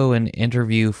they go and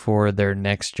interview for their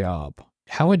next job,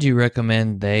 how would you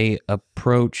recommend they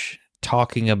approach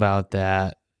talking about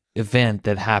that event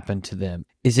that happened to them?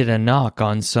 Is it a knock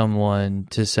on someone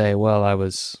to say, well, I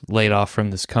was laid off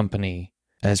from this company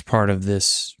as part of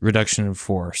this reduction in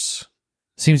force?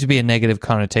 Seems to be a negative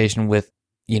connotation with,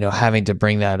 having to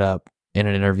bring that up in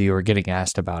an interview or getting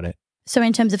asked about it. So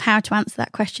in terms of how to answer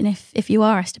that question, if you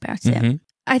are asked about it,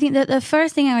 I think that the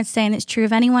first thing I would say, and it's true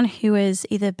of anyone who has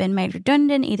either been made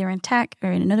redundant, either in tech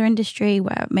or in another industry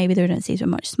where maybe the redundancies were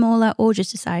much smaller, or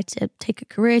just decide to take a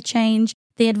career change,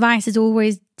 the advice is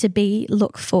always to be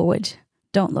look forward,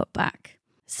 don't look back.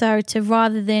 So to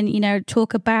rather than,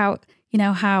 talk about,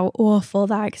 how awful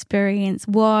that experience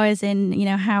was and,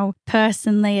 how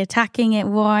personally attacking it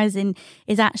was, and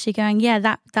is actually going, yeah,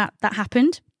 that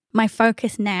happened. My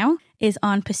focus now is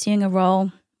on pursuing a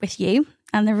role with you.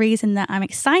 And the reason that I'm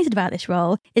excited about this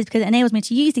role is because it enables me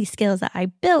to use these skills that I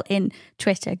built in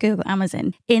Twitter, Google,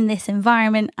 Amazon in this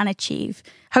environment and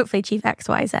hopefully achieve X,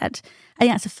 Y, Z. I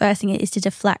think that's the first thing, is to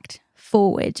deflect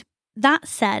forward. That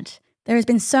said, there has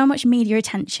been so much media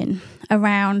attention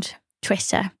around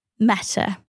Twitter,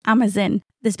 Meta, Amazon.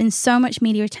 There's been so much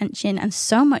media attention and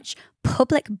so much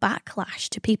public backlash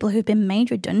to people who've been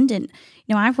made redundant.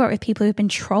 I've worked with people who've been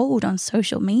trolled on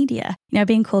social media,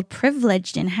 being called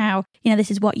privileged, and how, this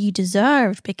is what you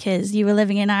deserved because you were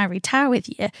living in ivory tower with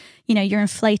your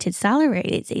inflated salary.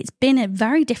 It's been a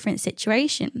very different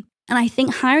situation. And I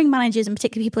think hiring managers, and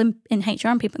particularly people in HR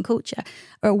and people in culture,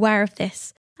 are aware of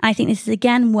this. I think this is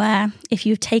again where, if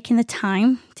you've taken the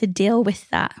time to deal with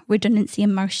that redundancy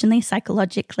emotionally,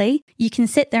 psychologically, you can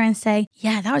sit there and say,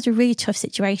 yeah, that was a really tough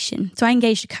situation. So I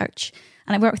engaged a coach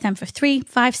and I worked with them for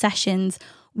 3-5 sessions,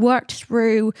 worked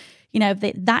through,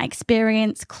 that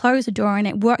experience, closed the door on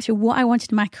it, worked through what I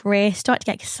wanted in my career, start to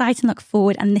get excited and look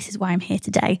forward. And this is why I'm here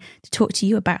today, to talk to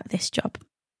you about this job.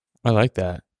 I like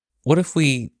that. What if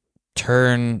we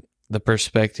turn the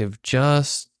perspective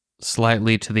just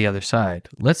slightly to the other side.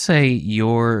 Let's say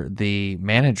you're the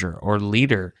manager or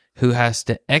leader who has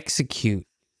to execute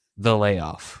the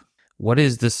layoff. What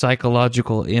is the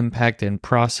psychological impact and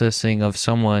processing of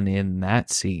someone in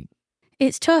that seat?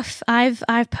 It's tough. I've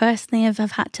personally have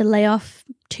had to lay off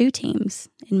 2 teams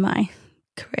in my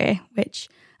career, which,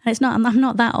 and it's not, I'm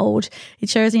not that old. It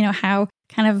shows, how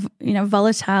kind of,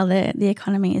 volatile the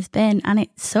economy has been, and it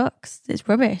sucks. It's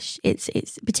rubbish.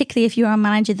 It's particularly if you're a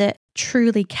manager that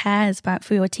truly cares about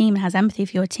for your team and has empathy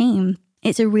for your team.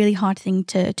 It's a really hard thing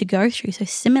to go through. So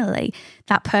similarly,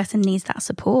 that person needs that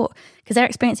support because they're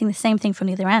experiencing the same thing from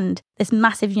the other end. This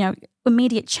massive,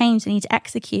 immediate change they need to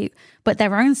execute, but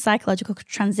their own psychological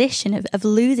transition of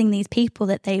losing these people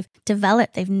that they've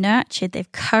developed, they've nurtured,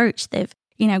 they've coached, they've,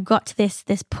 got to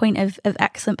this point of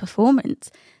excellent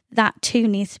performance. That too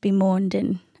needs to be mourned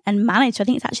and managed. So I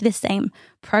think it's actually the same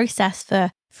process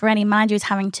for any manager who's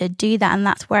having to do that. And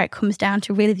that's where it comes down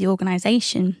to really the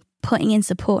organization putting in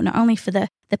support, not only for the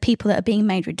people that are being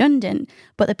made redundant,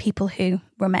 but the people who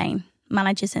remain,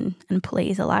 managers and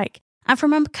employees alike. And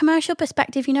from a commercial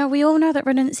perspective, we all know that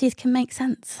redundancies can make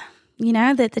sense.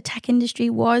 That the tech industry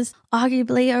was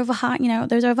arguably there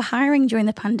was overhiring during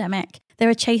the pandemic. They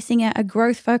were chasing a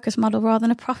growth-focused model rather than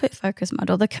a profit-focused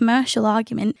model. The commercial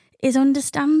argument is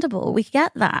understandable. We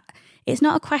get that. It's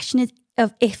not a question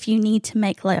of if you need to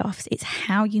make layoffs. It's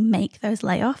how you make those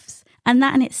layoffs. And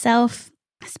that in itself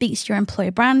speaks to your employer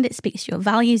brand. It speaks to your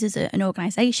values as an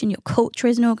organization, your culture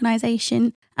as an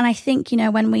organization. And I think,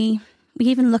 when we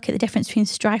even look at the difference between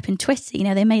Stripe and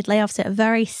Twitter, they made layoffs at a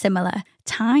very similar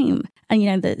time.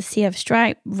 And, the CEO of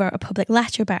Stripe wrote a public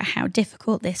letter about how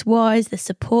difficult this was, the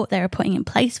support they were putting in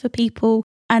place for people.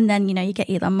 And then, you get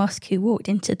Elon Musk who walked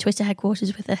into Twitter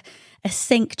headquarters with a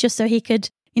sink just so he could,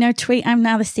 tweet, "I'm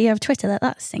now the CEO of Twitter." Let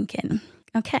that sink in.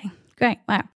 Okay, great.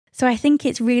 Wow. So I think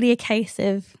it's really a case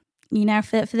of,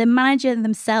 for the manager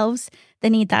themselves, they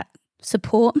need that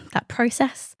support, that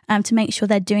process, to make sure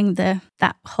they're doing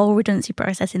that whole redundancy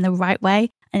process in the right way,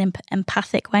 an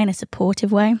empathic way, and a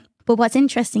supportive way. But what's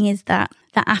interesting is that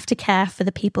aftercare for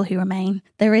the people who remain,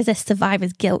 there is a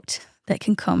survivor's guilt that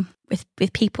can come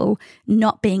with people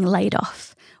not being laid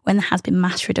off when there has been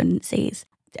mass redundancies.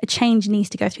 A change needs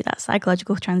to go through that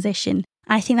psychological transition.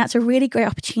 I think that's a really great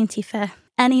opportunity for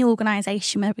any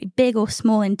organisation, whether it be big or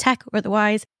small in tech or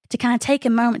otherwise, to kind of take a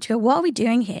moment to go, what are we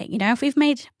doing here? If we've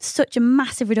made such a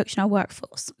massive reduction in our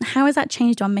workforce, how has that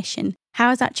changed our mission? How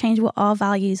has that changed what our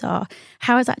values are?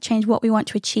 How has that changed what we want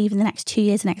to achieve in the next 2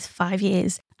 years, the next 5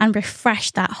 years? And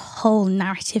refresh that whole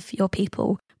narrative for your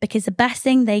people. Because the best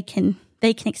thing they can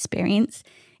experience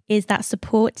is that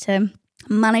support to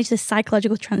manage the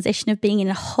psychological transition of being in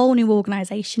a whole new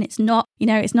organization. It's not,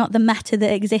 it's not the meta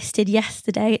that existed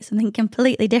yesterday. It's something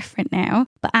completely different now,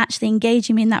 but actually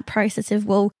engaging in that process of,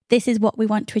 well, this is what we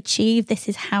want to achieve. This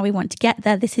is how we want to get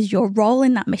there. This is your role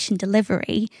in that mission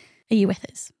delivery. Are you with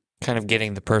us? Kind of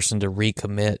getting the person to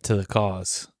recommit to the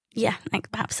cause. Yeah,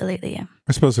 absolutely. Yeah.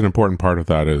 I suppose an important part of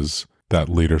that is that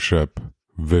leadership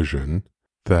vision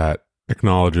that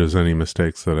acknowledges any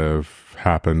mistakes that have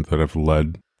happened that have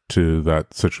led to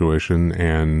that situation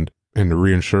and a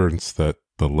reassurance that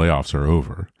the layoffs are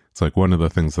over. It's like one of the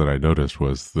things that I noticed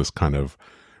was this kind of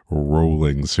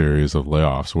rolling series of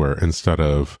layoffs where instead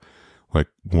of like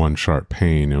one sharp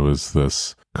pain, it was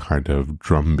this kind of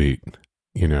drumbeat,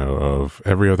 of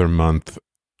every other month,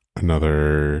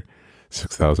 another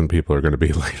 6,000 people are going to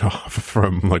be laid off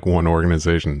from like one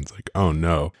organization. It's like, oh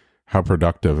no, how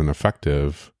productive and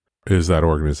effective is that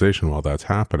organization while that's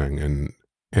happening?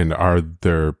 And are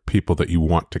there people that you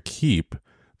want to keep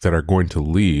that are going to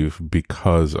leave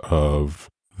because of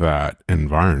that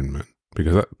environment?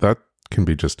 Because that can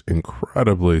be just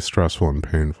incredibly stressful and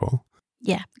painful.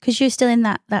 Yeah, because you're still in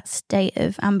that state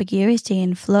of ambiguity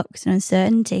and flux and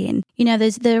uncertainty. And,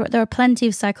 there are plenty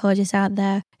of psychologists out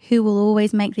there who will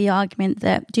always make the argument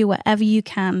that do whatever you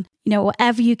can,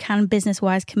 whatever you can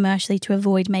business-wise, commercially to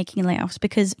avoid making layoffs.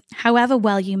 Because however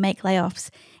well you make layoffs,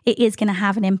 it is going to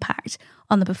have an impact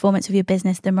on the performance of your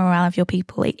business, the morale of your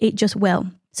people. It just will.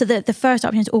 So the first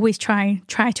option is always try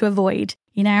to avoid,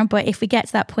 but if we get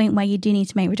to that point where you do need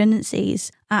to make redundancies,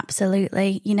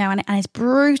 absolutely, and as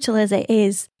brutal as it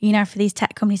is, for these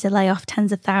tech companies to lay off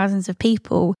tens of thousands of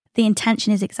people, the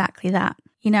intention is exactly that,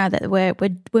 that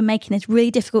we're making this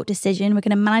really difficult decision. We're going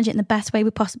to manage it in the best way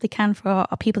we possibly can for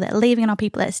our people that are leaving and our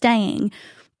people that are staying.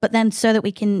 But then so that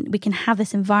we can have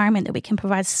this environment that we can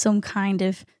provide some kind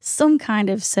of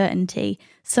certainty,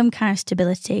 some kind of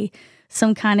stability,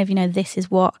 some kind of, this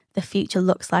is what the future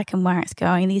looks like and where it's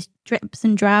going. These drips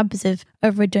and drabs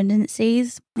of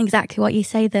redundancies, exactly what you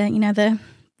say, the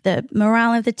The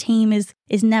morale of the team is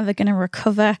never going to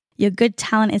recover. Your good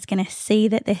talent is going to see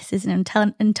that this is an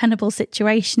untenable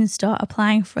situation, start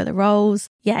applying for the roles.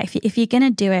 Yeah, if you're going to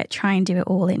do it, try and do it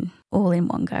all in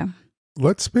one go.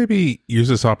 Let's maybe use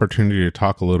this opportunity to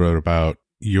talk a little bit about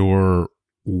your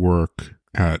work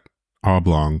at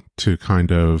Oblong to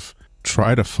kind of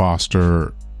try to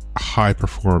foster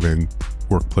high-performing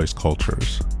workplace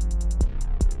cultures.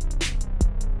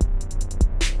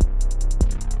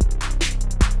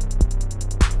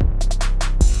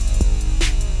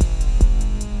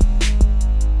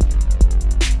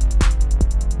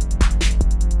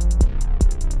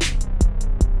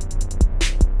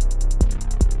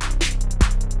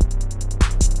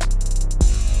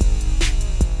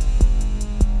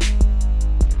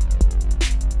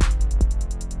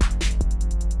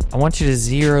 I want you to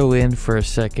zero in for a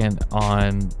second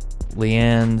on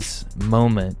Leanne's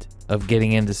moment of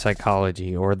getting into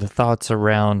psychology, or the thoughts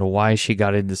around why she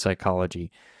got into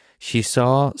psychology. She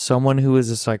saw someone who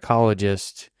is a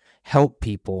psychologist help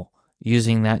people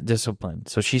using that discipline.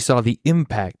 So she saw the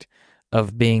impact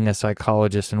of being a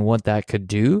psychologist and what that could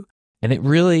do, and it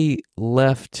really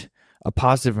left a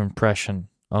positive impression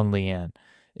on Leanne.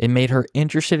 It made her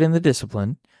interested in the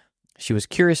discipline. She was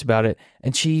curious about it,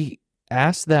 and she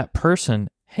ask that person,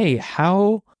 hey,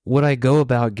 how would I go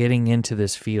about getting into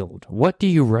this field? What do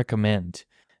you recommend?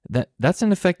 That's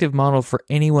an effective model for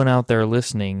anyone out there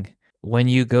listening. When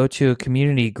you go to a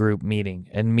community group meeting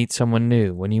and meet someone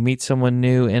new, when you meet someone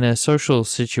new in a social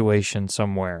situation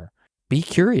somewhere, be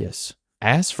curious.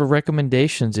 Ask for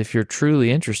recommendations if you're truly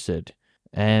interested.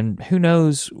 And who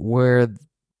knows where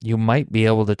you might be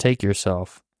able to take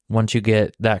yourself once you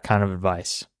get that kind of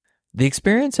advice. The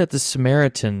experience at the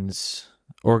Samaritans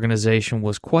organization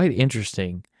was quite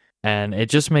interesting, and it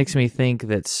just makes me think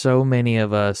that so many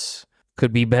of us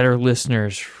could be better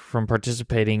listeners from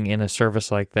participating in a service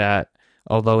like that,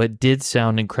 although it did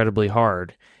sound incredibly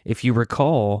hard. If you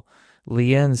recall,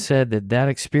 Leanne said that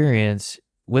experience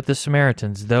with the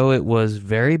Samaritans, though it was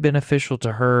very beneficial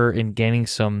to her in gaining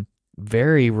some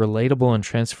very relatable and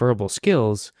transferable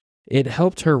skills, it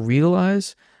helped her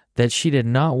realize that she did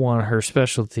not want her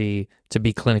specialty to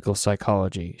be clinical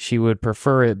psychology. She would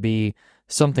prefer it be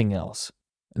something else.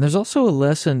 And there's also a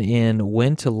lesson in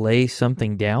when to lay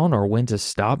something down or when to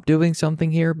stop doing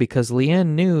something here, because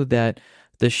Leanne knew that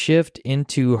the shift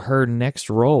into her next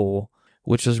role,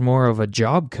 which was more of a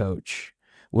job coach,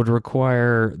 would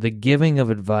require the giving of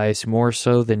advice more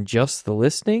so than just the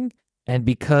listening. And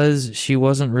because she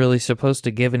wasn't really supposed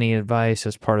to give any advice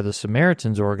as part of the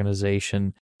Samaritans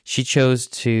organization, she chose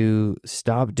to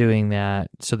stop doing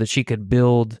that so that she could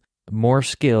build more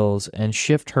skills and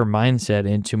shift her mindset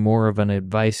into more of an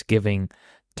advice-giving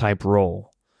type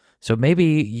role. So maybe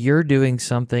you're doing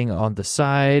something on the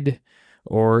side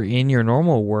or in your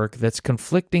normal work that's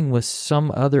conflicting with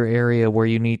some other area where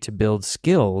you need to build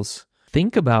skills.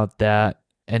 Think about that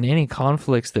and any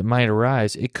conflicts that might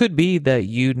arise. It could be that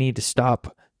you need to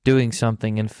stop doing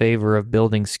something in favor of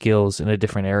building skills in a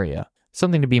different area.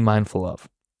 Something to be mindful of.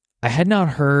 I had not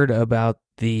heard about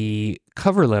the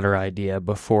cover letter idea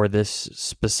before this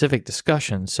specific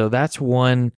discussion, so that's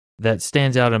one that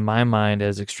stands out in my mind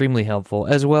as extremely helpful,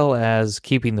 as well as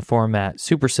keeping the format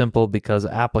super simple because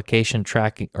applicant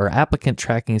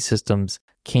tracking systems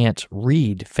can't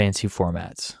read fancy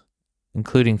formats,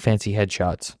 including fancy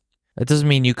headshots. That doesn't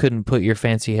mean you couldn't put your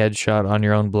fancy headshot on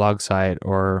your own blog site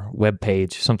or web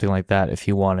page, something like that if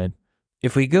you wanted.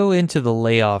 If we go into the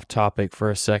layoff topic for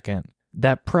a second,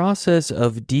 that process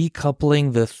of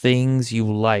decoupling the things you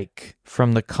like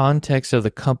from the context of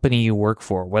the company you work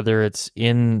for, whether it's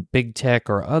in big tech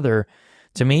or other,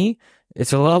 to me,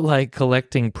 it's a lot like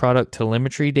collecting product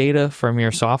telemetry data from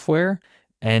your software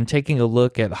and taking a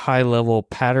look at high-level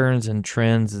patterns and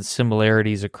trends and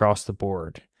similarities across the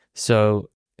board. So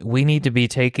we need to be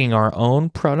taking our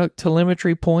own product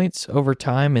telemetry points over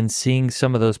time and seeing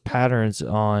some of those patterns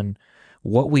on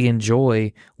what we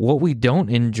enjoy, what we don't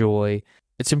enjoy.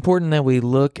 It's important that we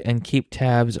look and keep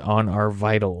tabs on our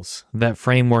vitals, that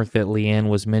framework that Leanne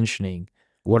was mentioning.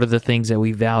 What are the things that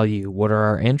we value? What are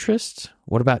our interests?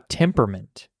 What about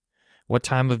temperament? What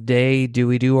time of day do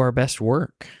we do our best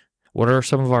work? What are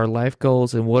some of our life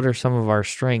goals and what are some of our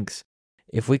strengths?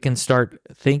 If we can start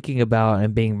thinking about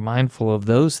and being mindful of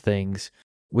those things,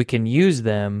 we can use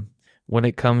them when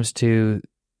it comes to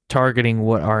targeting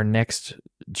what our next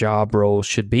job role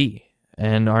should be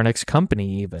and our next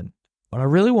company even. But I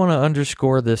really want to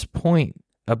underscore this point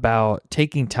about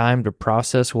taking time to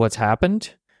process what's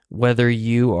happened, whether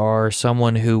you are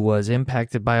someone who was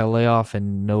impacted by a layoff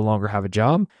and no longer have a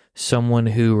job, someone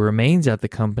who remains at the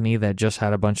company that just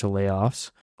had a bunch of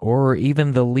layoffs, or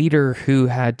even the leader who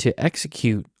had to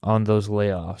execute on those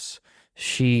layoffs.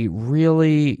 She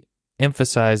really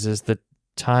emphasizes the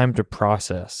time to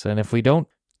process. And if we don't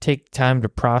take time to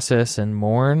process and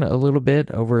mourn a little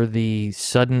bit over the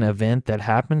sudden event that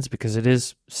happens, because it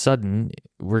is sudden,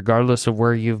 regardless of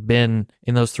where you've been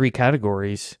in those three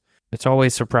categories, it's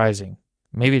always surprising.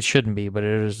 Maybe it shouldn't be, but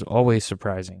it is always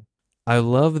surprising. I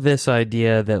love this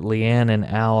idea that Leanne and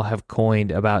Al have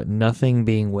coined about nothing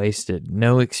being wasted.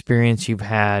 No experience you've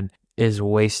had is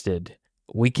wasted.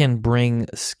 We can bring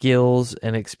skills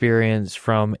and experience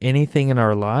from anything in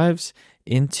our lives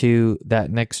into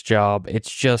that next job.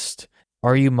 It's just,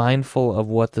 are you mindful of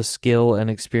what the skill and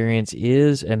experience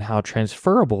is and how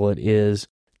transferable it is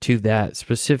to that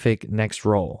specific next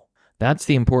role? That's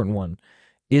the important one.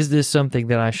 Is this something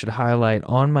that I should highlight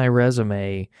on my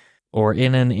resume or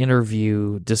in an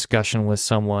interview discussion with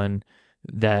someone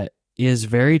that is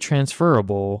very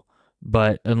transferable,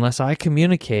 but unless I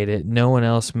communicate it, no one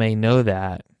else may know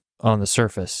that on the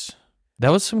surface?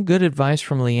 That was some good advice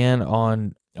from Leanne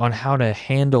on how to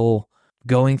handle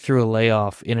going through a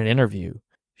layoff in an interview.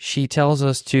 She tells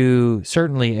us to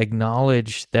certainly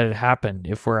acknowledge that it happened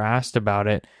if we're asked about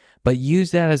it, but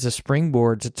use that as a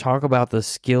springboard to talk about the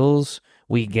skills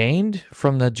we gained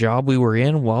from the job we were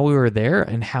in while we were there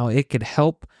and how it could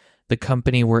help the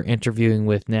company we're interviewing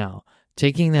with now.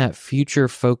 Taking that future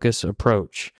focus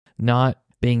approach, not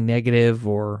being negative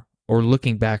or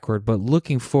looking backward, but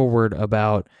looking forward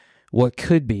about what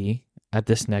could be at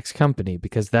this next company,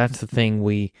 because that's the thing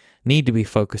we need to be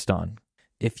focused on.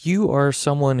 If you are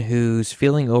someone who's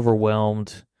feeling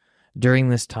overwhelmed during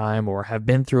this time or have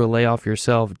been through a layoff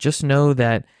yourself, just know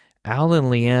that Al and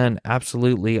Leanne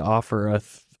absolutely offer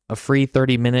a free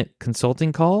 30-minute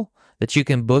consulting call that you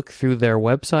can book through their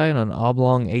website on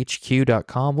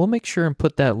oblonghq.com. We'll make sure and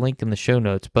put that link in the show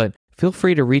notes, but feel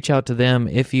free to reach out to them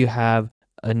if you have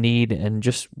a need and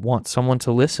just want someone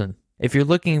to listen. If you're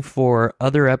looking for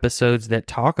other episodes that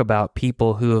talk about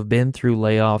people who have been through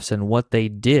layoffs and what they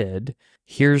did,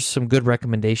 here's some good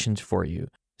recommendations for you.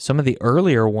 Some of the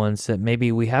earlier ones that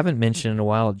maybe we haven't mentioned in a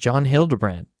while: John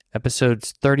Hildebrand,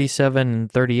 episodes 37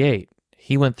 and 38.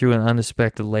 He went through an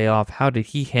unexpected layoff. How did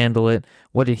he handle it?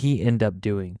 What did he end up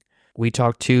doing? We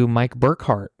talked to Mike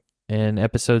Burkhart in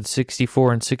episodes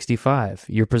 64 and 65.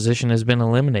 Your position has been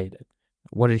eliminated.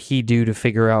 What did he do to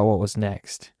figure out what was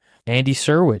next? Andy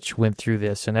Serwich went through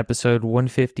this in episode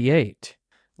 158.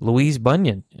 Louise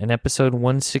Bunyan in episode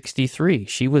 163.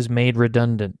 She was made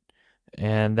redundant,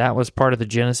 and that was part of the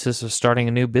genesis of starting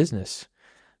a new business.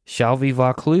 Shalvi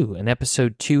Vauclou in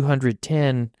episode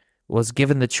 210 was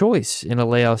given the choice in a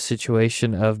layoff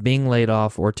situation of being laid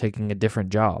off or taking a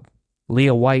different job.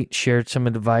 Leah White shared some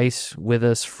advice with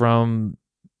us from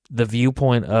the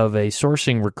viewpoint of a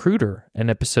sourcing recruiter in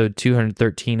episode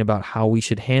 213 about how we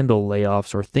should handle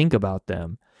layoffs or think about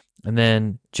them. And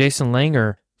then Jason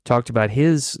Langer talked about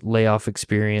his layoff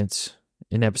experience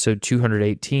in episode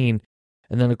 218.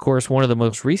 And then, of course, one of the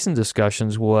most recent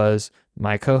discussions was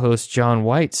my co-host John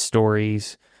White's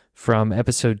stories from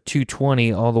episode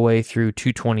 220 all the way through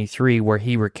 223, where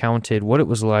he recounted what it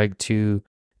was like to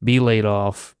be laid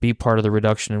off, be part of the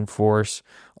reduction in force,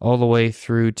 all the way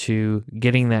through to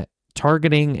getting that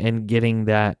targeting and getting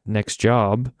that next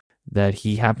job that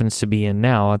he happens to be in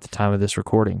now at the time of this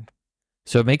recording.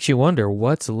 So it makes you wonder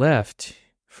what's left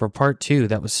for part 2.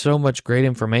 That was so much great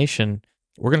information.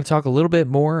 We're going to talk a little bit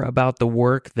more about the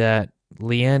work that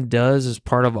Leanne does as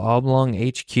part of Oblong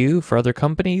HQ for other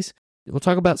companies. We'll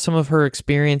talk about some of her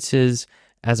experiences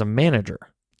as a manager.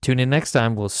 Tune in next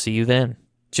time. We'll see you then.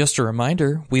 Just a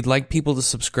reminder, we'd like people to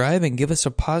subscribe and give us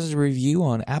a positive review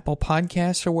on Apple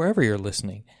Podcasts or wherever you're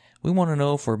listening. We want to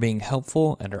know if we're being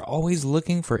helpful and are always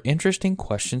looking for interesting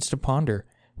questions to ponder.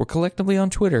 We're collectively on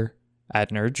Twitter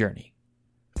 @NerdJourney.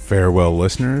 Farewell,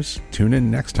 listeners. Tune in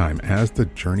next time as the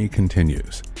journey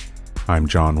continues. I'm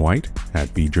John White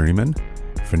 @BJourneyman,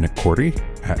 for Nick Cordy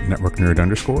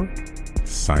 @NetworkNerd_,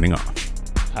 signing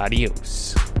off.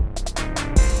 Adios.